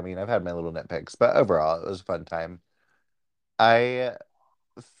movie. I mean, I've had my little nitpicks, but overall, it was a fun time. I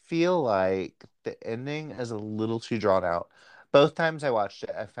feel like the ending is a little too drawn out. Both times I watched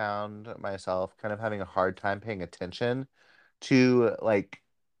it, I found myself kind of having a hard time paying attention to like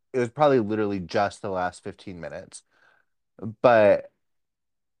it was probably literally just the last 15 minutes. But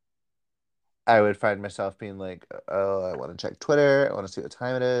I would find myself being like, oh, I want to check Twitter, I want to see what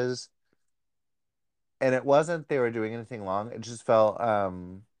time it is. And it wasn't they were doing anything long. It just felt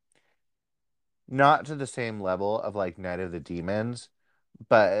not to the same level of like Night of the Demons,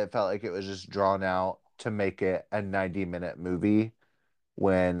 but it felt like it was just drawn out to make it a 90-minute movie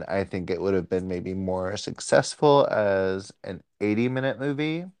when I think it would have been maybe more successful as an 80-minute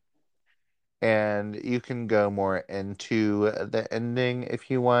movie. And you can go more into the ending if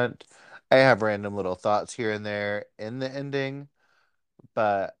you want. I have random little thoughts here and there in the ending,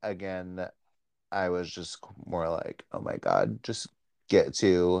 but again, I was just more like, oh my God, just get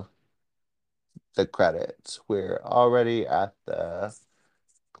to the credits. We're already at the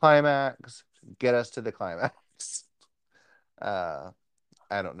climax. Get us to the climax. Uh,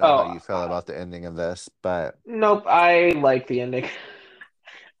 I don't know how Oh, you feel about the ending of this, but nope, I like the ending.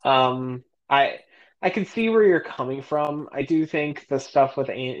 Um, I I can see where you're coming from. I do think the stuff with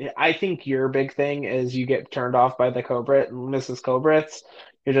I think your big thing is you get turned off by the Cobra, Mrs. Cobrits.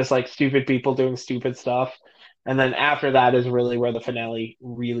 You're just like stupid people doing stupid stuff. And then after that is really where the finale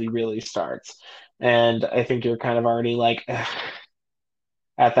really, really starts. And I think you're kind of already like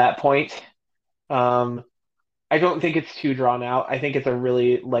at that point. Um, I don't think it's too drawn out. I think it's a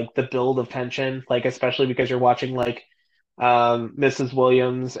really like the build of tension, like especially because you're watching like Mrs.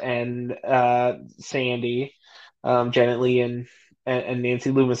 Williams and Sandy, Janet Leigh and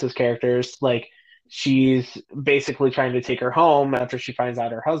Nancy Loomis's characters. Like she's basically trying to take her home after she finds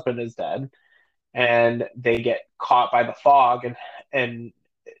out her husband is dead, and they get caught by the fog, and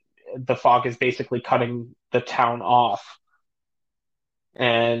the fog is basically cutting the town off.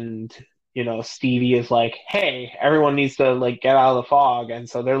 And Stevie is like, "Hey, everyone needs to like get out of the fog," and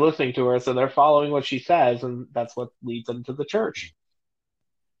so they're listening to her, so they're following what she says, and that's what leads them to the church.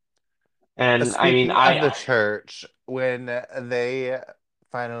 And I mean, speaking of the church, when they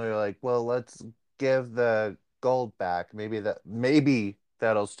finally were like, well, let's give the gold back, maybe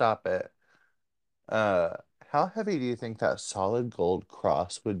that'll stop it. Uh, how heavy do you think that solid gold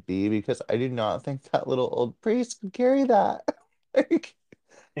cross would be? Because I do not think that little old priest could carry that. Like,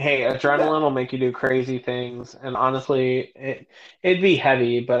 hey, that. adrenaline will make you do crazy things, and honestly, it'd be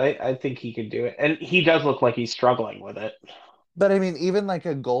heavy, but I think he could do it, and he does look like he's struggling with it. But I mean, even like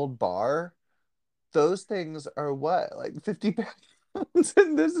a gold bar, those things are what, like 50 pounds?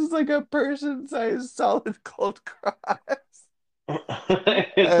 And this is like a person-sized solid gold cross.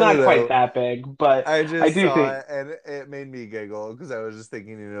 It's I don't not quite know. that big, but I I just do saw think it and it made me giggle because I was just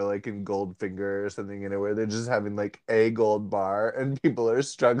thinking, like in Goldfinger or something, where they're just having like a gold bar and people are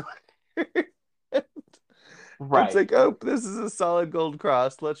struggling. It's right. like, oh, this is a solid gold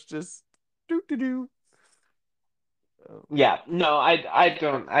cross. Let's just do. Oh. Yeah, no, I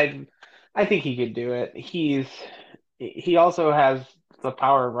don't I think he could do it. He also has the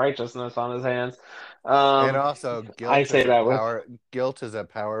power of righteousness on his hands. And Um, also, I say that with guilt is a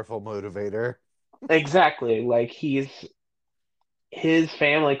powerful motivator. exactly like his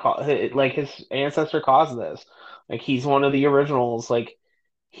family like his ancestor caused this. Like he's one of the originals. Like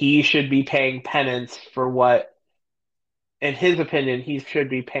he should be paying penance for what in his opinion, he should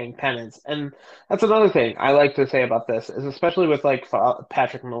be paying penance. And that's another thing I like to say about this is especially with like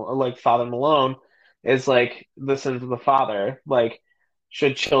like Father Malone, is like the sins of the father. Like,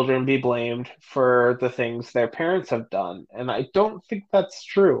 should children be blamed for the things their parents have done? And I don't think that's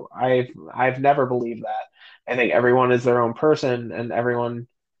true. I've never believed that. I think everyone is their own person and everyone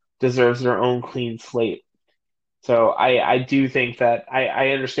deserves their own clean slate. So I do think that I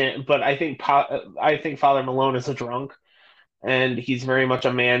understand, but I think Father Malone is a drunk and he's very much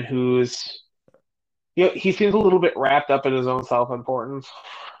a man who's he seems a little bit wrapped up in his own self-importance,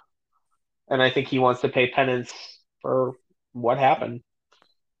 and I think he wants to pay penance for what happened.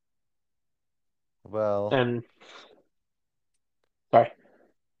 Well, And sorry,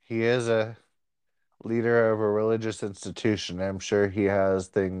 he is a leader of a religious institution. I'm sure he has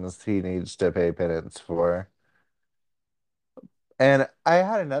things he needs to pay penance for. And I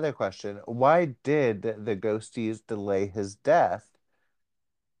had another question. Why did the ghosties delay his death?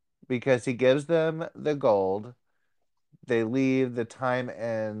 Because he gives them the gold, they leave, the time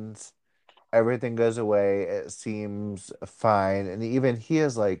ends, everything goes away, it seems fine. And even he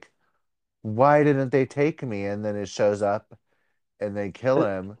is like, why didn't they take me? And then it shows up and they kill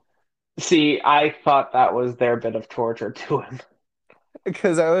him. See, I thought that was their bit of torture to him.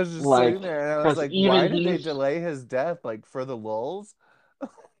 Because I was just Like, sitting there and I was because like, why even did they he's delay his death? Like for the lulz?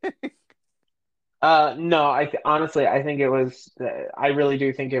 no, honestly, I think it was I really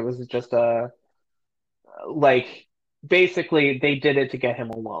do think it was just a like basically they did it to get him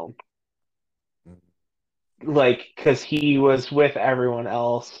alone. Like, because he was with everyone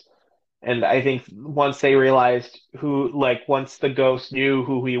else. And I think once they realized who, like, once the ghost knew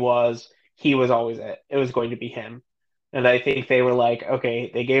who he was always it. It was going to be him. And I think they were like,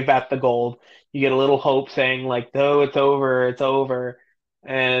 okay, they gave back the gold. You get a little hope saying, like, no, it's over, it's over.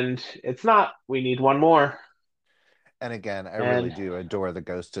 And it's not. We need one more. And again, I really And do adore the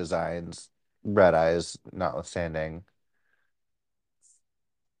ghost designs, red eyes notwithstanding.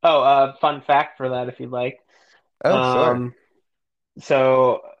 oh, fun fact for that if you'd like. Oh, sure. Um,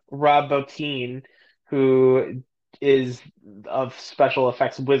 So Rob Bottin, who is of special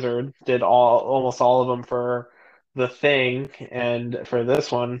effects wizard, did almost all of them for The Thing and for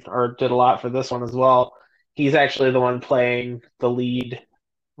this one, or did a lot for this one as well. He's actually the one playing the lead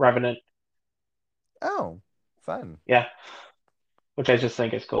Revenant. Oh, fun. Yeah, which I just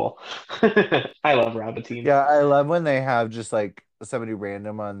think is cool. I love Rob Bottin. Yeah, I love when they have just like somebody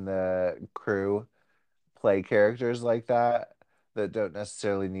random on the crew play characters like that that don't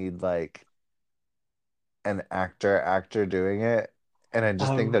necessarily need like an actor doing it. And I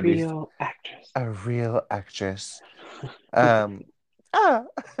just A think that'd be real actress. a real actress. Um, ah,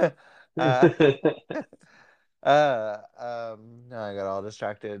 uh, no, I got all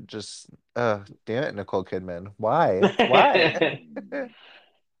distracted. Just, damn it, Nicole Kidman. Why? Why?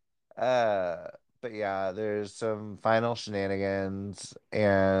 Uh, but yeah, there's some final shenanigans,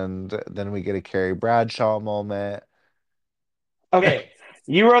 and then we get a Carrie Bradshaw moment. Okay,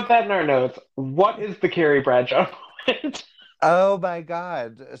 you wrote that in our notes. What is the Carrie Bradshaw moment? Oh my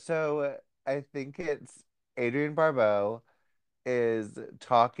God. So I think it's Adrienne Barbeau is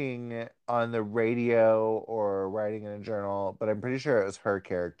talking on the radio or writing in a journal, but I'm pretty sure it was her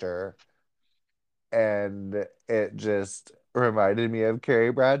character. And it just reminded me of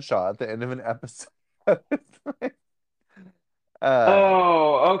Carrie Bradshaw at the end of an episode. uh,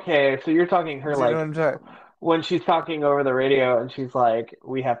 Oh, okay. So you're talking her do you know what like I'm talking? when she's talking over the radio and she's like,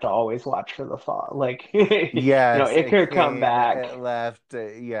 "We have to always watch for the fall." Like, Yes, it it could come came, back. it left,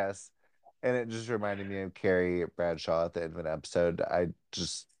 yes. And it just reminded me of Carrie Bradshaw at the end of an episode. I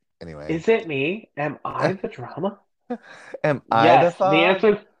just, anyway. Is it me? Am I the drama? Am I the Yes. fog?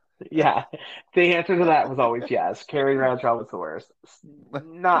 Yeah, the answer to that was always yes. Carrie Bradshaw was the worst.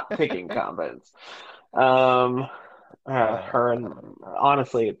 Not taking confidence. Um, her and Uh,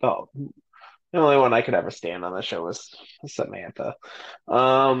 honestly, the only one I could ever stand on the show was Samantha.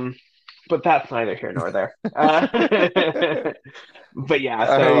 Um, but that's neither here nor there. But yeah,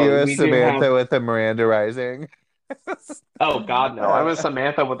 are so you a we do have. Samantha with a Miranda Rising? Oh God, no! I'm a Uh,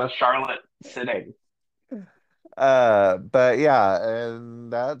 Samantha with a Charlotte sitting. but yeah,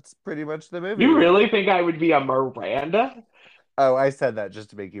 and that's pretty much the You movie. really think I would be a Miranda? Oh, I said that just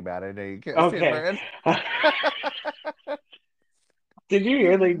to make you mad. I know you can't stand Okay. Miranda. Did you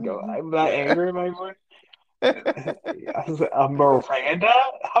really go? I'm that angry in my voice. I was like, a Miranda?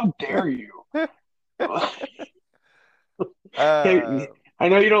 How dare you? uh, Hey, I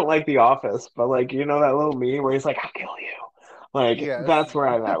know you don't like The Office, but like that little meme where he's like, "I'll kill you." Like yes. that's where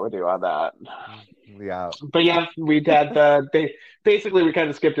I'm at with you on that. Yeah. But yeah, we had they basically we kind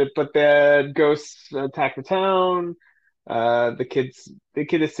of skipped it, but the ghosts attack the town. The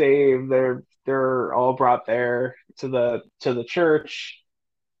kid is saved. They're all brought there to the church.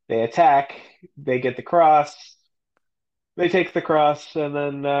 They attack. They get the cross. They take the cross, and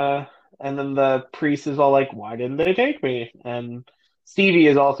then the priest is all like, "Why didn't they take me?" And Stevie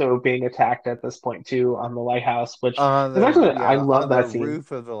is also being attacked at this point too on the lighthouse, which is actually I love On the that scene,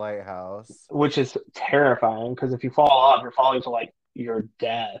 roof of the lighthouse. which is terrifying because if you fall off, you're falling to like your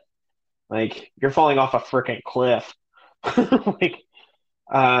death, like you're falling off a freaking cliff, like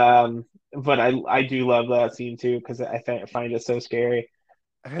But I do love that scene too because find it so scary.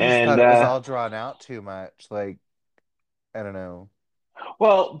 I just thought And it was all drawn out too much. Like, I don't know.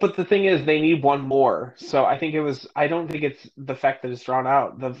 well, but the thing is, they need one more. So I think it was. I don't think it's the fact that it's drawn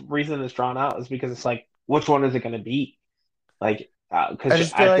out. The reason it's drawn out is because it's like, which one is it going to be? Like, I because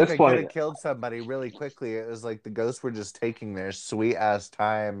just feel at like this they could point, have killed somebody really quickly. It was like the ghosts were just taking their sweet ass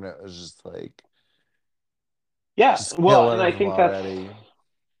time. It was just like, yeah. just Well, killing and I them think that's already.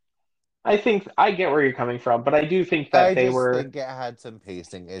 I think I get where you're coming from, but I do think that I they just were. think it had some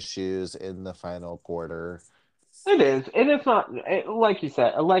pacing issues in the final quarter. It is, and it's not like you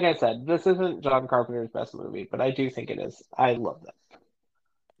said. Like I said, this isn't John Carpenter's best movie, but I do think it is. I love that,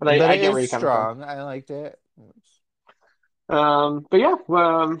 but But I it get where is you're coming from. strong. I liked it. But yeah,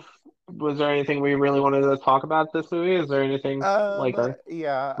 was there anything we really wanted to talk about this movie? Is there anything like our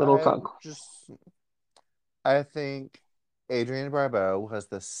Yeah, little talk? I think Adrienne Barbeau was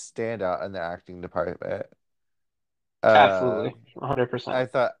the standout in the acting department. Uh, Absolutely, 100%. I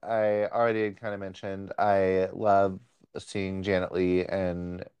thought I already had kind of mentioned I love seeing Janet Leigh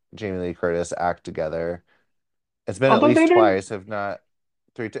and Jamie Lee Curtis act together. It's been at Although they least didn't, twice, if not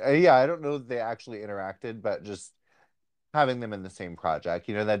three. Yeah, I don't know if they actually interacted, but just having them in the same project,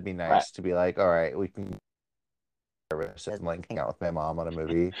 that'd be right? nice to be like, all right, we can I'm like hang out with my mom on a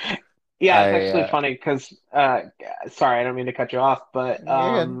movie. Yeah, it's I actually funny because, sorry, I don't mean to cut you off, but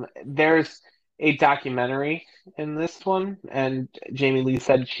You're good. there's a documentary in this one, and Jamie Lee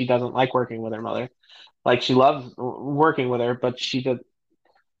said she doesn't like working with her mother. Like she loves working with her, but she did.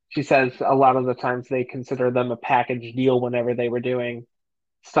 She says a lot of the times they consider them a package deal whenever they were doing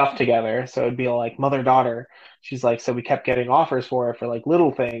stuff together. So it'd be like mother daughter. She's like, so we kept getting offers for it for like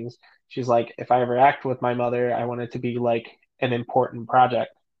little things. She's like, if I ever act with my mother, I want it to be like an important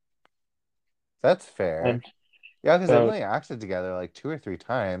project. That's fair. And Yeah, because they've so, only acted together like two or three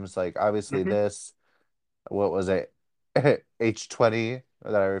times. Like obviously mhm. this, what was it? H20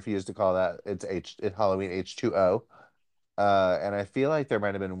 that I refuse to call that. It's Halloween H2O. And I feel like there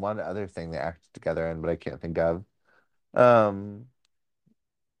might have been one other thing they acted together in, but I can't think of. Um,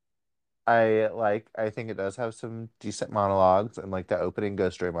 I think it does have some decent monologues and like the opening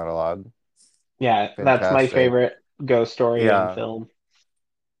Ghost Story monologue. Yeah, that's my Fantastic. favorite ghost story in Yeah. film.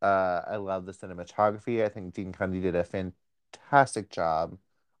 I love the cinematography. I think Dean Cundey did a fantastic job.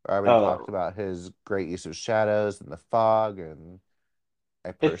 I already talked Oh, about his great use of shadows and the fog, and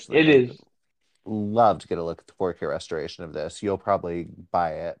I personally it would is. love to get a look at the 4K restoration of this. You'll probably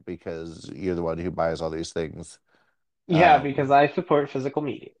buy it because you're the one who buys all these things. Yeah, because Um, I support physical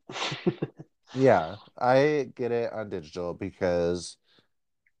media. yeah, I get it on digital because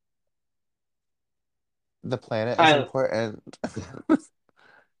the planet is I important.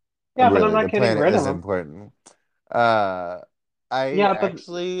 yeah, but I'm Really, not the getting planet rid of is them. important. Uh, I Yeah, but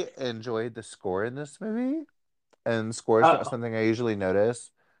actually enjoyed the score in this movie, and score is not uh, something I usually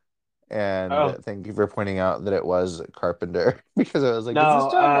notice. And oh thank you for pointing out that it was Carpenter because I was like, is this no,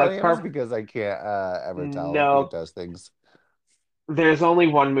 John Williams? Carp. Because I can't ever tell who No, does things. there's only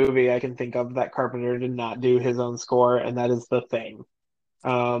one movie I can think of that Carpenter did not do his own score, and that is The Thing.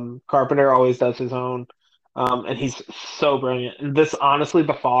 Carpenter always does his own, and he's so brilliant. And this, honestly,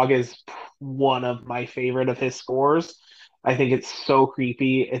 The Fog is one of my favorite of his scores. I think it's so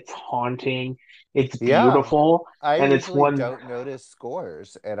creepy, it's haunting, it's Yeah, beautiful, I and it's usually one, don't notice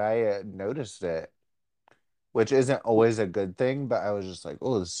scores, and I noticed it, which isn't always a good thing, but I was just like,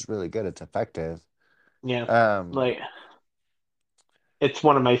 oh, this is really good. It's effective. yeah, Um, like it's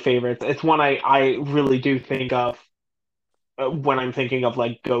one of my favorites. It's one I really do think of when I'm thinking of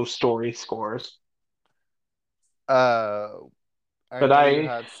like ghost story scores. uh, I But know you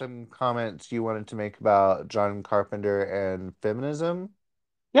had some comments you wanted to make about John Carpenter and feminism.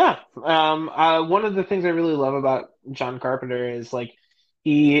 yeah, one of the things I really love about John Carpenter is like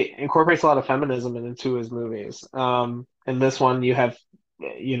he incorporates a lot of feminism into his movies. In this one, you have,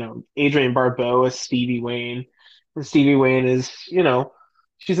 Adrienne Barbeau as Stevie Wayne. And Stevie Wayne is,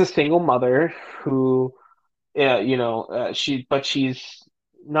 she's a single mother who, yeah, but she's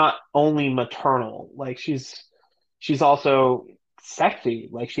not only maternal, like she's also sexy.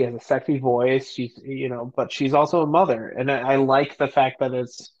 Like she has a sexy voice. But she's also a mother, and I like the fact that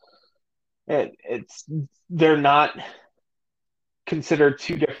it's they're not considered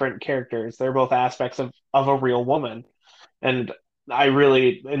two different characters. They're both aspects of a real woman, and I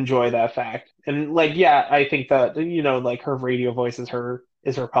really enjoy that fact. And like, yeah, I think that like her radio voice is her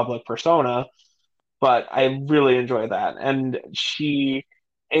public persona, but I really enjoy that. And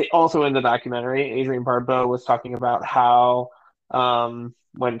also in the documentary, Adrienne Barbeau was talking about how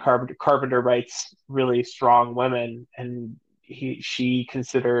when Carpenter writes really strong women, and she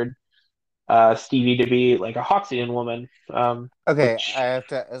considered Stevie to be like a Hoxian woman, Okay, I which have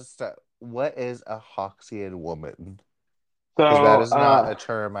to what is a Hoxian woman? Because that so is not a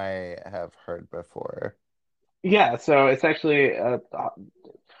term I have heard before. yeah, so it's actually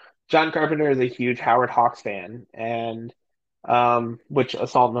John Carpenter is a huge Howard Hawks fan, and which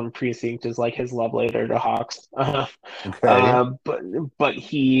Assault on Precinct is like his love letter to Hawks. Okay. But but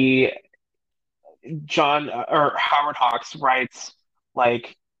he John or Howard Hawks writes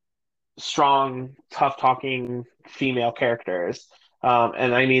like strong, tough talking female characters.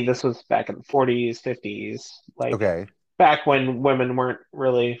 And I mean, this was back in the 40s, 50s, like Okay. back when women weren't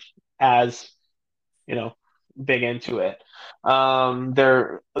really as, you know, big into it.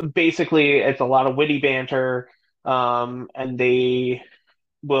 They're basically, it's a lot of witty banter, and they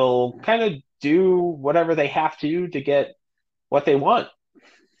will kind of do whatever they have to get what they want,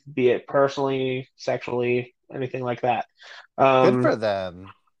 be it personally, sexually, anything like that. Good Um, for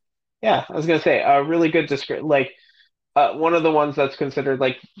them. yeah, I was gonna say a really good description. Like one of the ones that's considered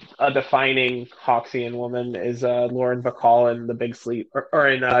like a defining Hawksian woman is Lauren Bacall in The Big Sleep, or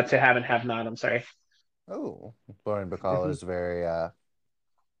in To Have and Have Not. I'm sorry. Oh, Lauren Bacall Hmm. is very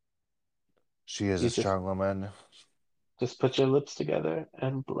she is a You strong woman. just put your lips together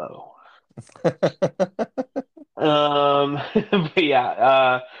and blow. Uh-huh. But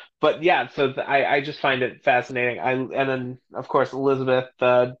yeah, but yeah, so I just find it fascinating. And then of course Elizabeth,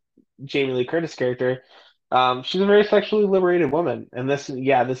 Jamie Lee Curtis character, she's a very sexually liberated woman, and this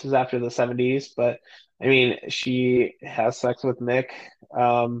is after the 70s, but I mean, she has sex with Nick,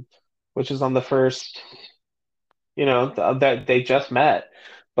 which is on the first, that they just met,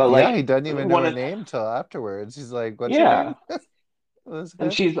 but Yeah, he like doesn't even know one her of name till afterwards. He's like, "What's your yeah. name,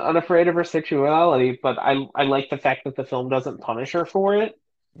 And Elizabeth?" she's unafraid of her sexuality, but I like the fact that the film doesn't punish her for it,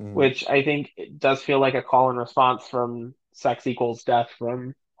 Mm. which I think it does feel like a call and response from Sex Equals Death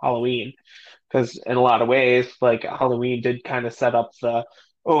from Halloween. Because in a lot of ways, like Halloween did kind of set up the,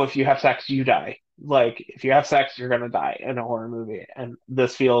 oh, if you have sex, you die. Like if you have sex, you're gonna die in a horror movie. And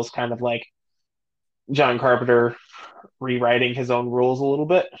this feels kind of like John Carpenter rewriting his own rules a little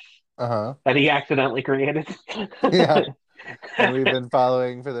bit Uh-huh. that he accidentally created. Yeah. And we've been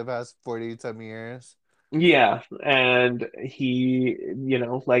following for the past 40 some years. Yeah, and he,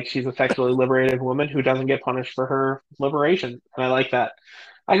 like she's a sexually liberated woman who doesn't get punished for her liberation. And I like that.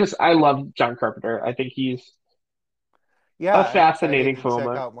 I love John Carpenter. I think he's Yeah, a I'm excited fascinating to check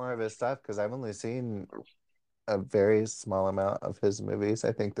filmer. out more of his stuff because I've only seen a very small amount of his movies.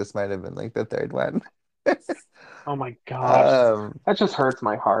 I think this might have been like the third one. Oh my gosh, Um, that just hurts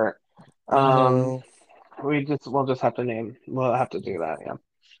my heart. I Um, know. we'll just have to we'll have to do that. Yeah,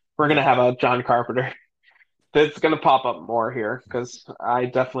 we're gonna have a John Carpenter that's gonna pop up more here because I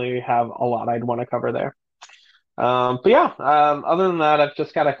definitely have a lot I'd want to cover there. But yeah, other than that, I've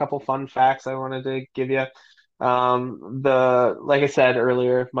just got a couple fun facts I wanted to give you. Like I said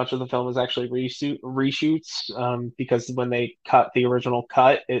earlier, much of the film is actually reshoots, because when they cut the original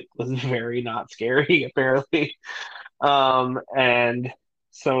cut, it was very not scary, apparently. And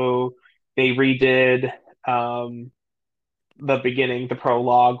so they redid, the beginning, the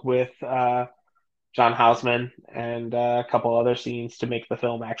prologue with, John Houseman and a couple other scenes to make the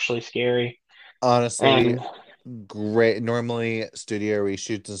film actually scary. Honestly, And great. Normally, studio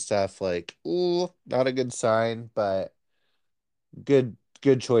reshoots and stuff like, ooh, not a good sign, but good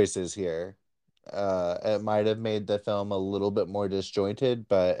choices here. It might have made the film a little bit more disjointed,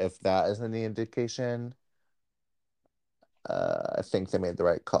 but if that is any indication, I think they made the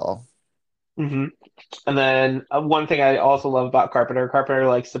right call. mhm. And then one thing I also love about Carpenter, Carpenter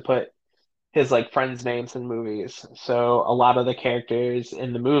likes to put his like friends' names in movies. So a lot of the characters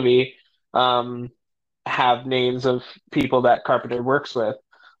in the movie, um, have names of people that Carpenter works with.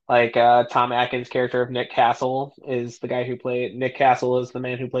 Like Tom Atkins' character of Nick Castle is the guy who played Nick Castle is the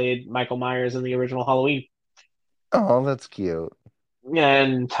man who played Michael Myers in the original Halloween. Oh, that's cute.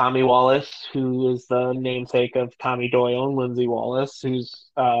 And Tommy Wallace, who is the namesake of Tommy Doyle and Lindsay Wallace, who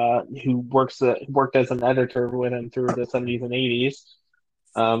worked as an editor with him through the 70s and 80s.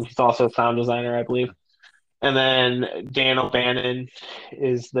 He's also a sound designer, I believe. And then Dan O'Bannon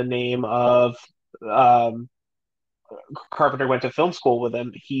is the name of, um, Carpenter went to film school with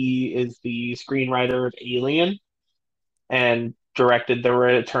him. He is the screenwriter of Alien and directed The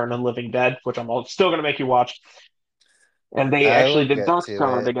Return of the Living Dead, which I'm still going to make you watch. And they I actually will did get to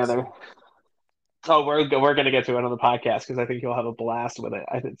Darkstar it. together. Oh, we're gonna get to it on the podcast because I think you'll have a blast with it.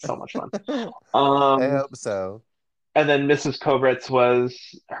 I think it's so much fun. I Um, hope so. and then Mrs. Kobritz was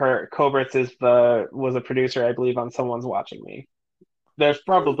her. Kobritz is the was a producer, I believe, on Someone's Watching Me. There's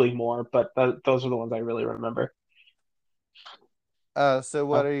probably more, but those are the ones I really remember. So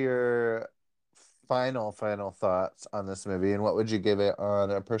Uh, what are your final thoughts on this movie, and what would you give it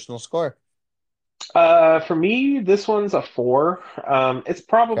on a personal score? for me, this one's a 4. It's Okay.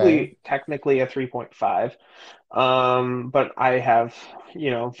 probably technically a 3.5. But I have,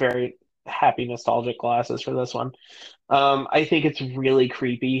 very happy nostalgic glasses for this one. I think it's really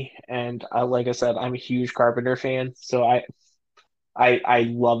creepy, and like I said, I'm a huge Carpenter fan, so I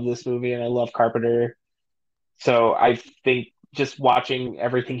love this movie and I love Carpenter. So I think just watching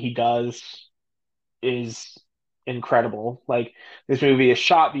everything he does is incredible. Like this movie is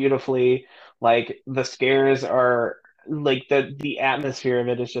shot beautifully. Like the scares are like the atmosphere of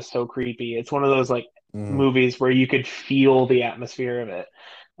it is just so creepy. It's one of those like Mm. movies where you could feel the atmosphere of it.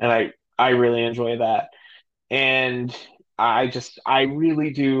 And I really enjoy that. And I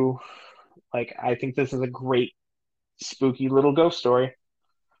really do like I think this is a great spooky little ghost story.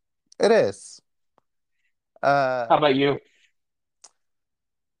 It is. Uh, How about you?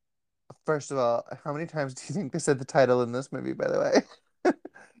 First of all, how many times do you think they said the title in this movie, by the way?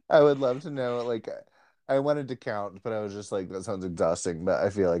 I would love to know. Like, I wanted to count, but I was just like, that sounds exhausting, but I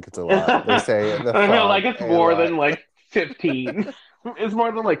feel like it's a lot. They I say the feel like fog it's a more lot. than like 15. It's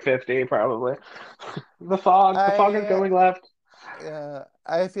more than like 50, probably. The fog is I going left.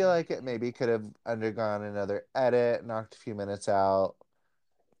 I feel like it maybe could have undergone another edit, knocked a few minutes out.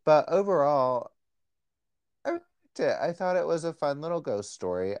 But overall, I liked it. I thought it was a fun little ghost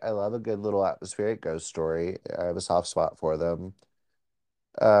story. I love a good little atmospheric ghost story. I have a soft spot for them.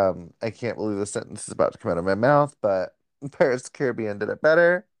 I can't believe the sentence is about to come out of my mouth, but Pirates of the Caribbean did it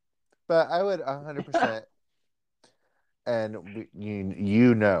better. But I would 100%, and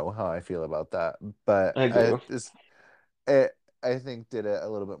you know how I feel about that. But I do. it I think did it a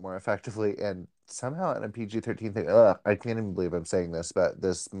little bit more effectively, and somehow in a PG-13 thing. Ugh, I can't even believe I'm saying this, but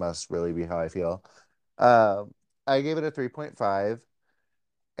this must really be how I feel. Um, I gave it a 3.5,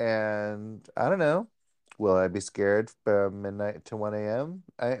 and I don't know. Will I be scared from midnight to 1 a.m.?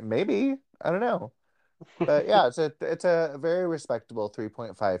 Maybe. I don't know. But yeah, it's a very respectable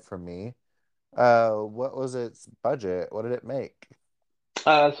 3.5 from me. What was its budget? What did it make?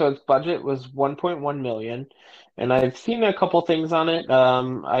 So its budget was 1.1 million, and I've seen a couple things on it.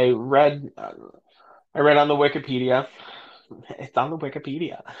 I read on the Wikipedia. It's on the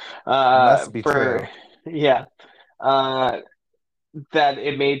Wikipedia. Must be For true. yeah. Uh, that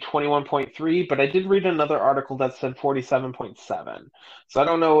it made 21.3, but I did read another article that said 47.7. So I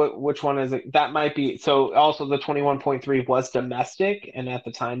don't know which one is it. That might be. So also the 21.3 was domestic, and at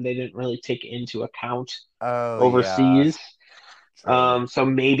the time they didn't really take into account Oh yeah, overseas. true. So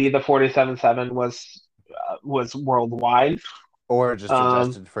maybe the 47.7 was worldwide. Or just Um,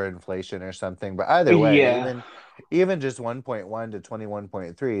 adjusted for inflation or something. But either way, yeah, even just 1.1 to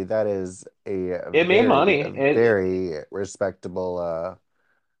 21.3, that is it made a money. very respectable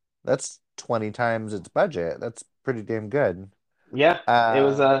that's 20 times its budget. That's pretty damn good. Yeah, it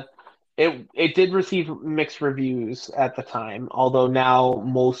was Uh a it did receive mixed reviews at the time, although now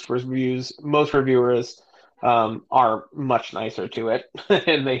most reviewers are much nicer to it,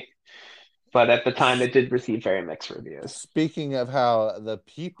 and they but at the time s- it did receive very mixed reviews. Speaking of how the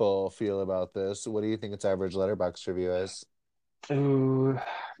people feel about this, what do you think its average letterbox review is? Ooh,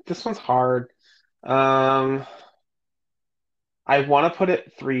 this one's hard. Um, I want to put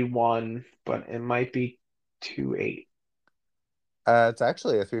it 3-1, but it might be 2-8. It's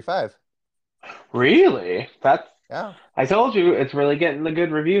actually a 3.5. Really? That's Yeah. I told you it's really getting the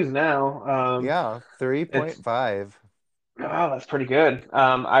good reviews now. Yeah, It's 3.5. Oh, that's pretty good.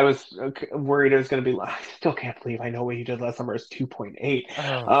 I was worried it was going to be. I still can't believe I know what you did last summer is 2.8.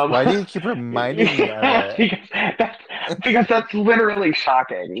 Oh, Um, why do you keep reminding me of it? because because that's literally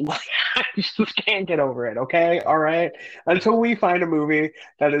shocking. Like, I just can't get over it. Okay, all right. Until we find a movie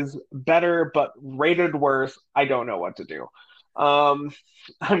that is better but rated worse, I don't know what to do. Um,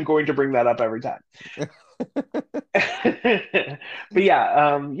 I'm going to bring that up every time. But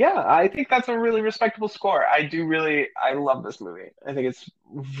yeah, I think that's a really respectable score. I love this movie. I think it's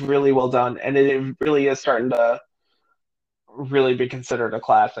really well done, and it really is starting to really be considered a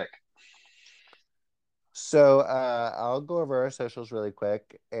classic. So, I'll go over our socials really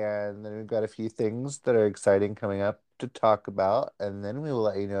quick, and then we've got a few things that are exciting coming up to talk about, and then we will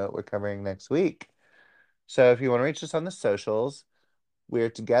let you know what we're covering next week. So, if you want to reach us on the socials, we're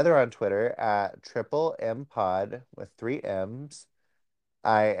together on Twitter at Triple M Pod with three M's.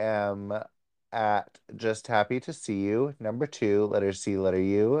 I am at Just Happy to See You, number two, letter C, letter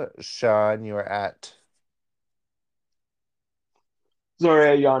U. Sean, you're at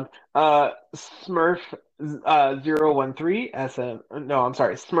Sorry, yawn. Smurf 013 SM. No, I'm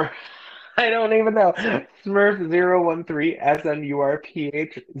sorry, Smurf. I don't even know. Smurf 013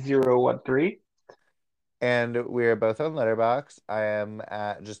 SMURPH 013. And we're both on Letterbox. I am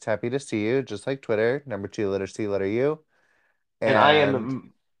at Just Happy to See You, just like Twitter. Number two, letter C, letter U. And I And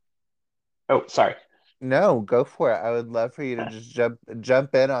am. Oh, sorry. no, go for it. I would love for you to just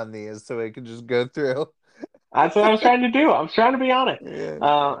jump in on these so we can just go through. That's what I was trying to do. I was trying to be on it. Yeah.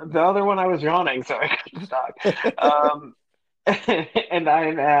 The other one I was yawning, so I couldn't talk. Um, And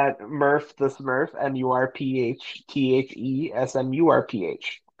I'm at Murph the Smurf, MurphTheSmurph.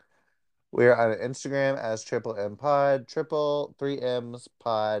 We're on Instagram as Triple M Pod, triple three M's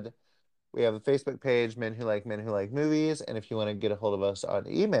Pod. We have a Facebook page, Men Who Like Movies. And if you want to get a hold of us on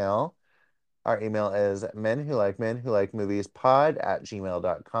email, our email is Men Who Like Movies Pod at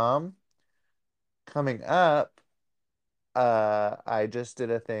gmail.com. Coming up, I just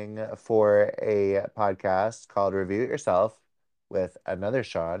did a thing for a podcast called Review It Yourself with another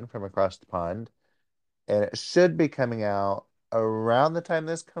Sean from across the pond. And it should be coming out around the time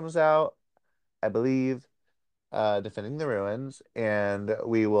this comes out, I believe, Defending the Ruins. And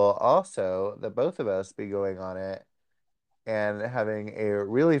we will also, the both of us, be going on it and having a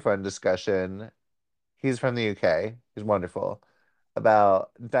really fun discussion. He's from the UK. He's wonderful.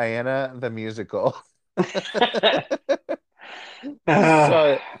 About Diana the musical.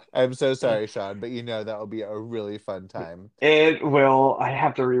 Sorry, I'm so sorry, Sean, but you know that will be a really fun time. It will. I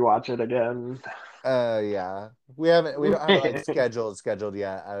have to rewatch it again. Yeah. We don't have it like scheduled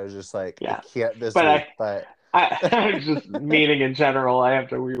yet. I was just like, I Yeah, can't this but week, but I was just meaning in general. I have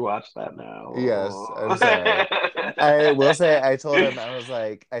to rewatch that yes, now. I'm sorry. I will say I told him, I was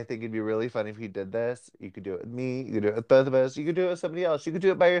like, I think it'd be really fun if you did this. You could do it with me, you could do it with both of us, you could do it with somebody else, you could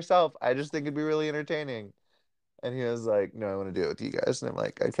do it by yourself. I just think it'd be really entertaining. And he was like, "No, I want to do it with you guys." And I'm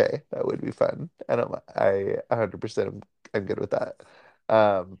like, "Okay, that would be fun." I 100% I'm good with that.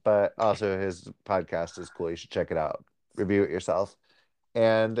 But also his podcast is cool. You should check it out. Review it yourself.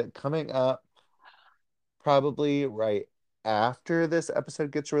 And coming up, probably right after this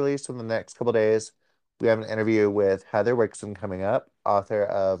episode gets released in the next couple days, we have an interview with Heather Wixson coming up, author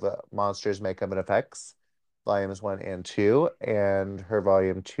of Monsters, Makeup, and Effects, volumes 1 and 2. And her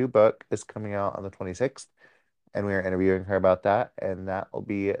volume 2 book is coming out on the 26th. And we are interviewing her about that. And that will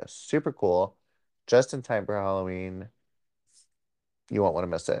be super cool. Just in time for Halloween. You won't want to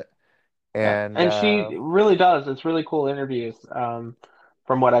miss it. Yeah, And and she really does. It's really cool interviews.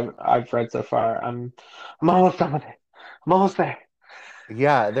 From what I've read so far, I'm almost done with it. I'm almost there.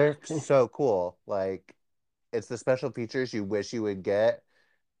 yeah, they're so cool. Like, it's the special features you wish you would get.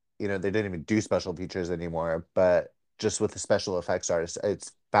 You know, they didn't even do special features anymore, but just with the special effects artists,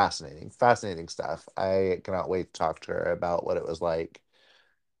 it's fascinating, fascinating stuff. I cannot wait to talk to her about what it was like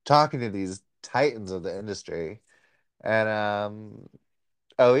talking to these titans of the industry. And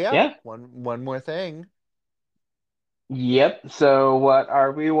oh yeah, Yeah. one more thing. Yep. So what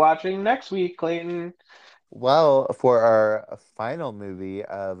are we watching next week, Clayton? Well, for our final movie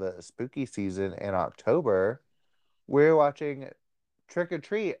of spooky season in October, we're watching Trick or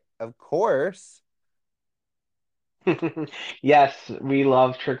Treat, of course. Yes, we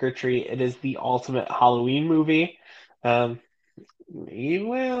love Trick or Treat. It is the ultimate Halloween movie. Um,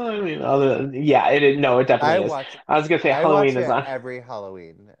 well, I mean, yeah, it is. No, it I definitely is. watch I was gonna say I watch Halloween is it on every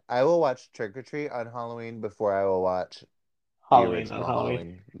Halloween. I will watch Trick or Treat on Halloween before I will watch the Halloween on original Halloween.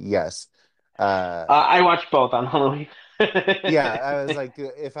 Halloween. Yes. Uh I watched both on Halloween. yeah, I was like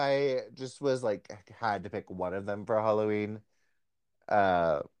if I just was like had to pick one of them for Halloween,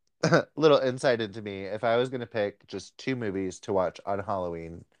 uh little insight into me, if I was gonna pick just two movies to watch on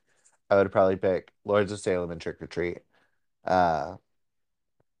Halloween, I would probably pick Lords of Salem and Trick or Treat. Uh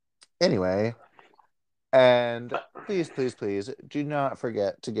anyway, and please, please, please do not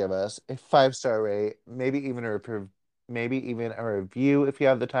forget to give us a 5-star rate, maybe even a review if you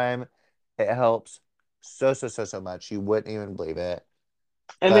have the time. It helps so much. You wouldn't even believe it.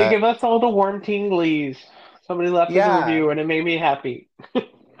 And they But give us all the warm tinglies. Somebody left us a yeah, review and it made me happy.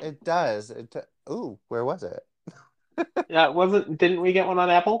 it does. Ooh, where was it? Yeah, it wasn't, didn't we get one on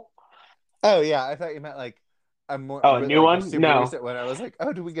Apple? Oh yeah, I thought you meant like a more Oh, a new like a one? super No. recent one. I was like,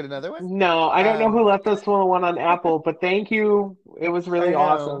 oh, did we get another one? No, I don't know who left us one on Apple, but thank you. It was really I know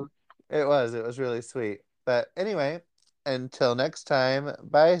awesome. it was really sweet. But anyway, until next time,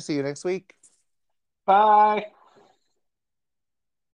 bye. See you next week. Bye.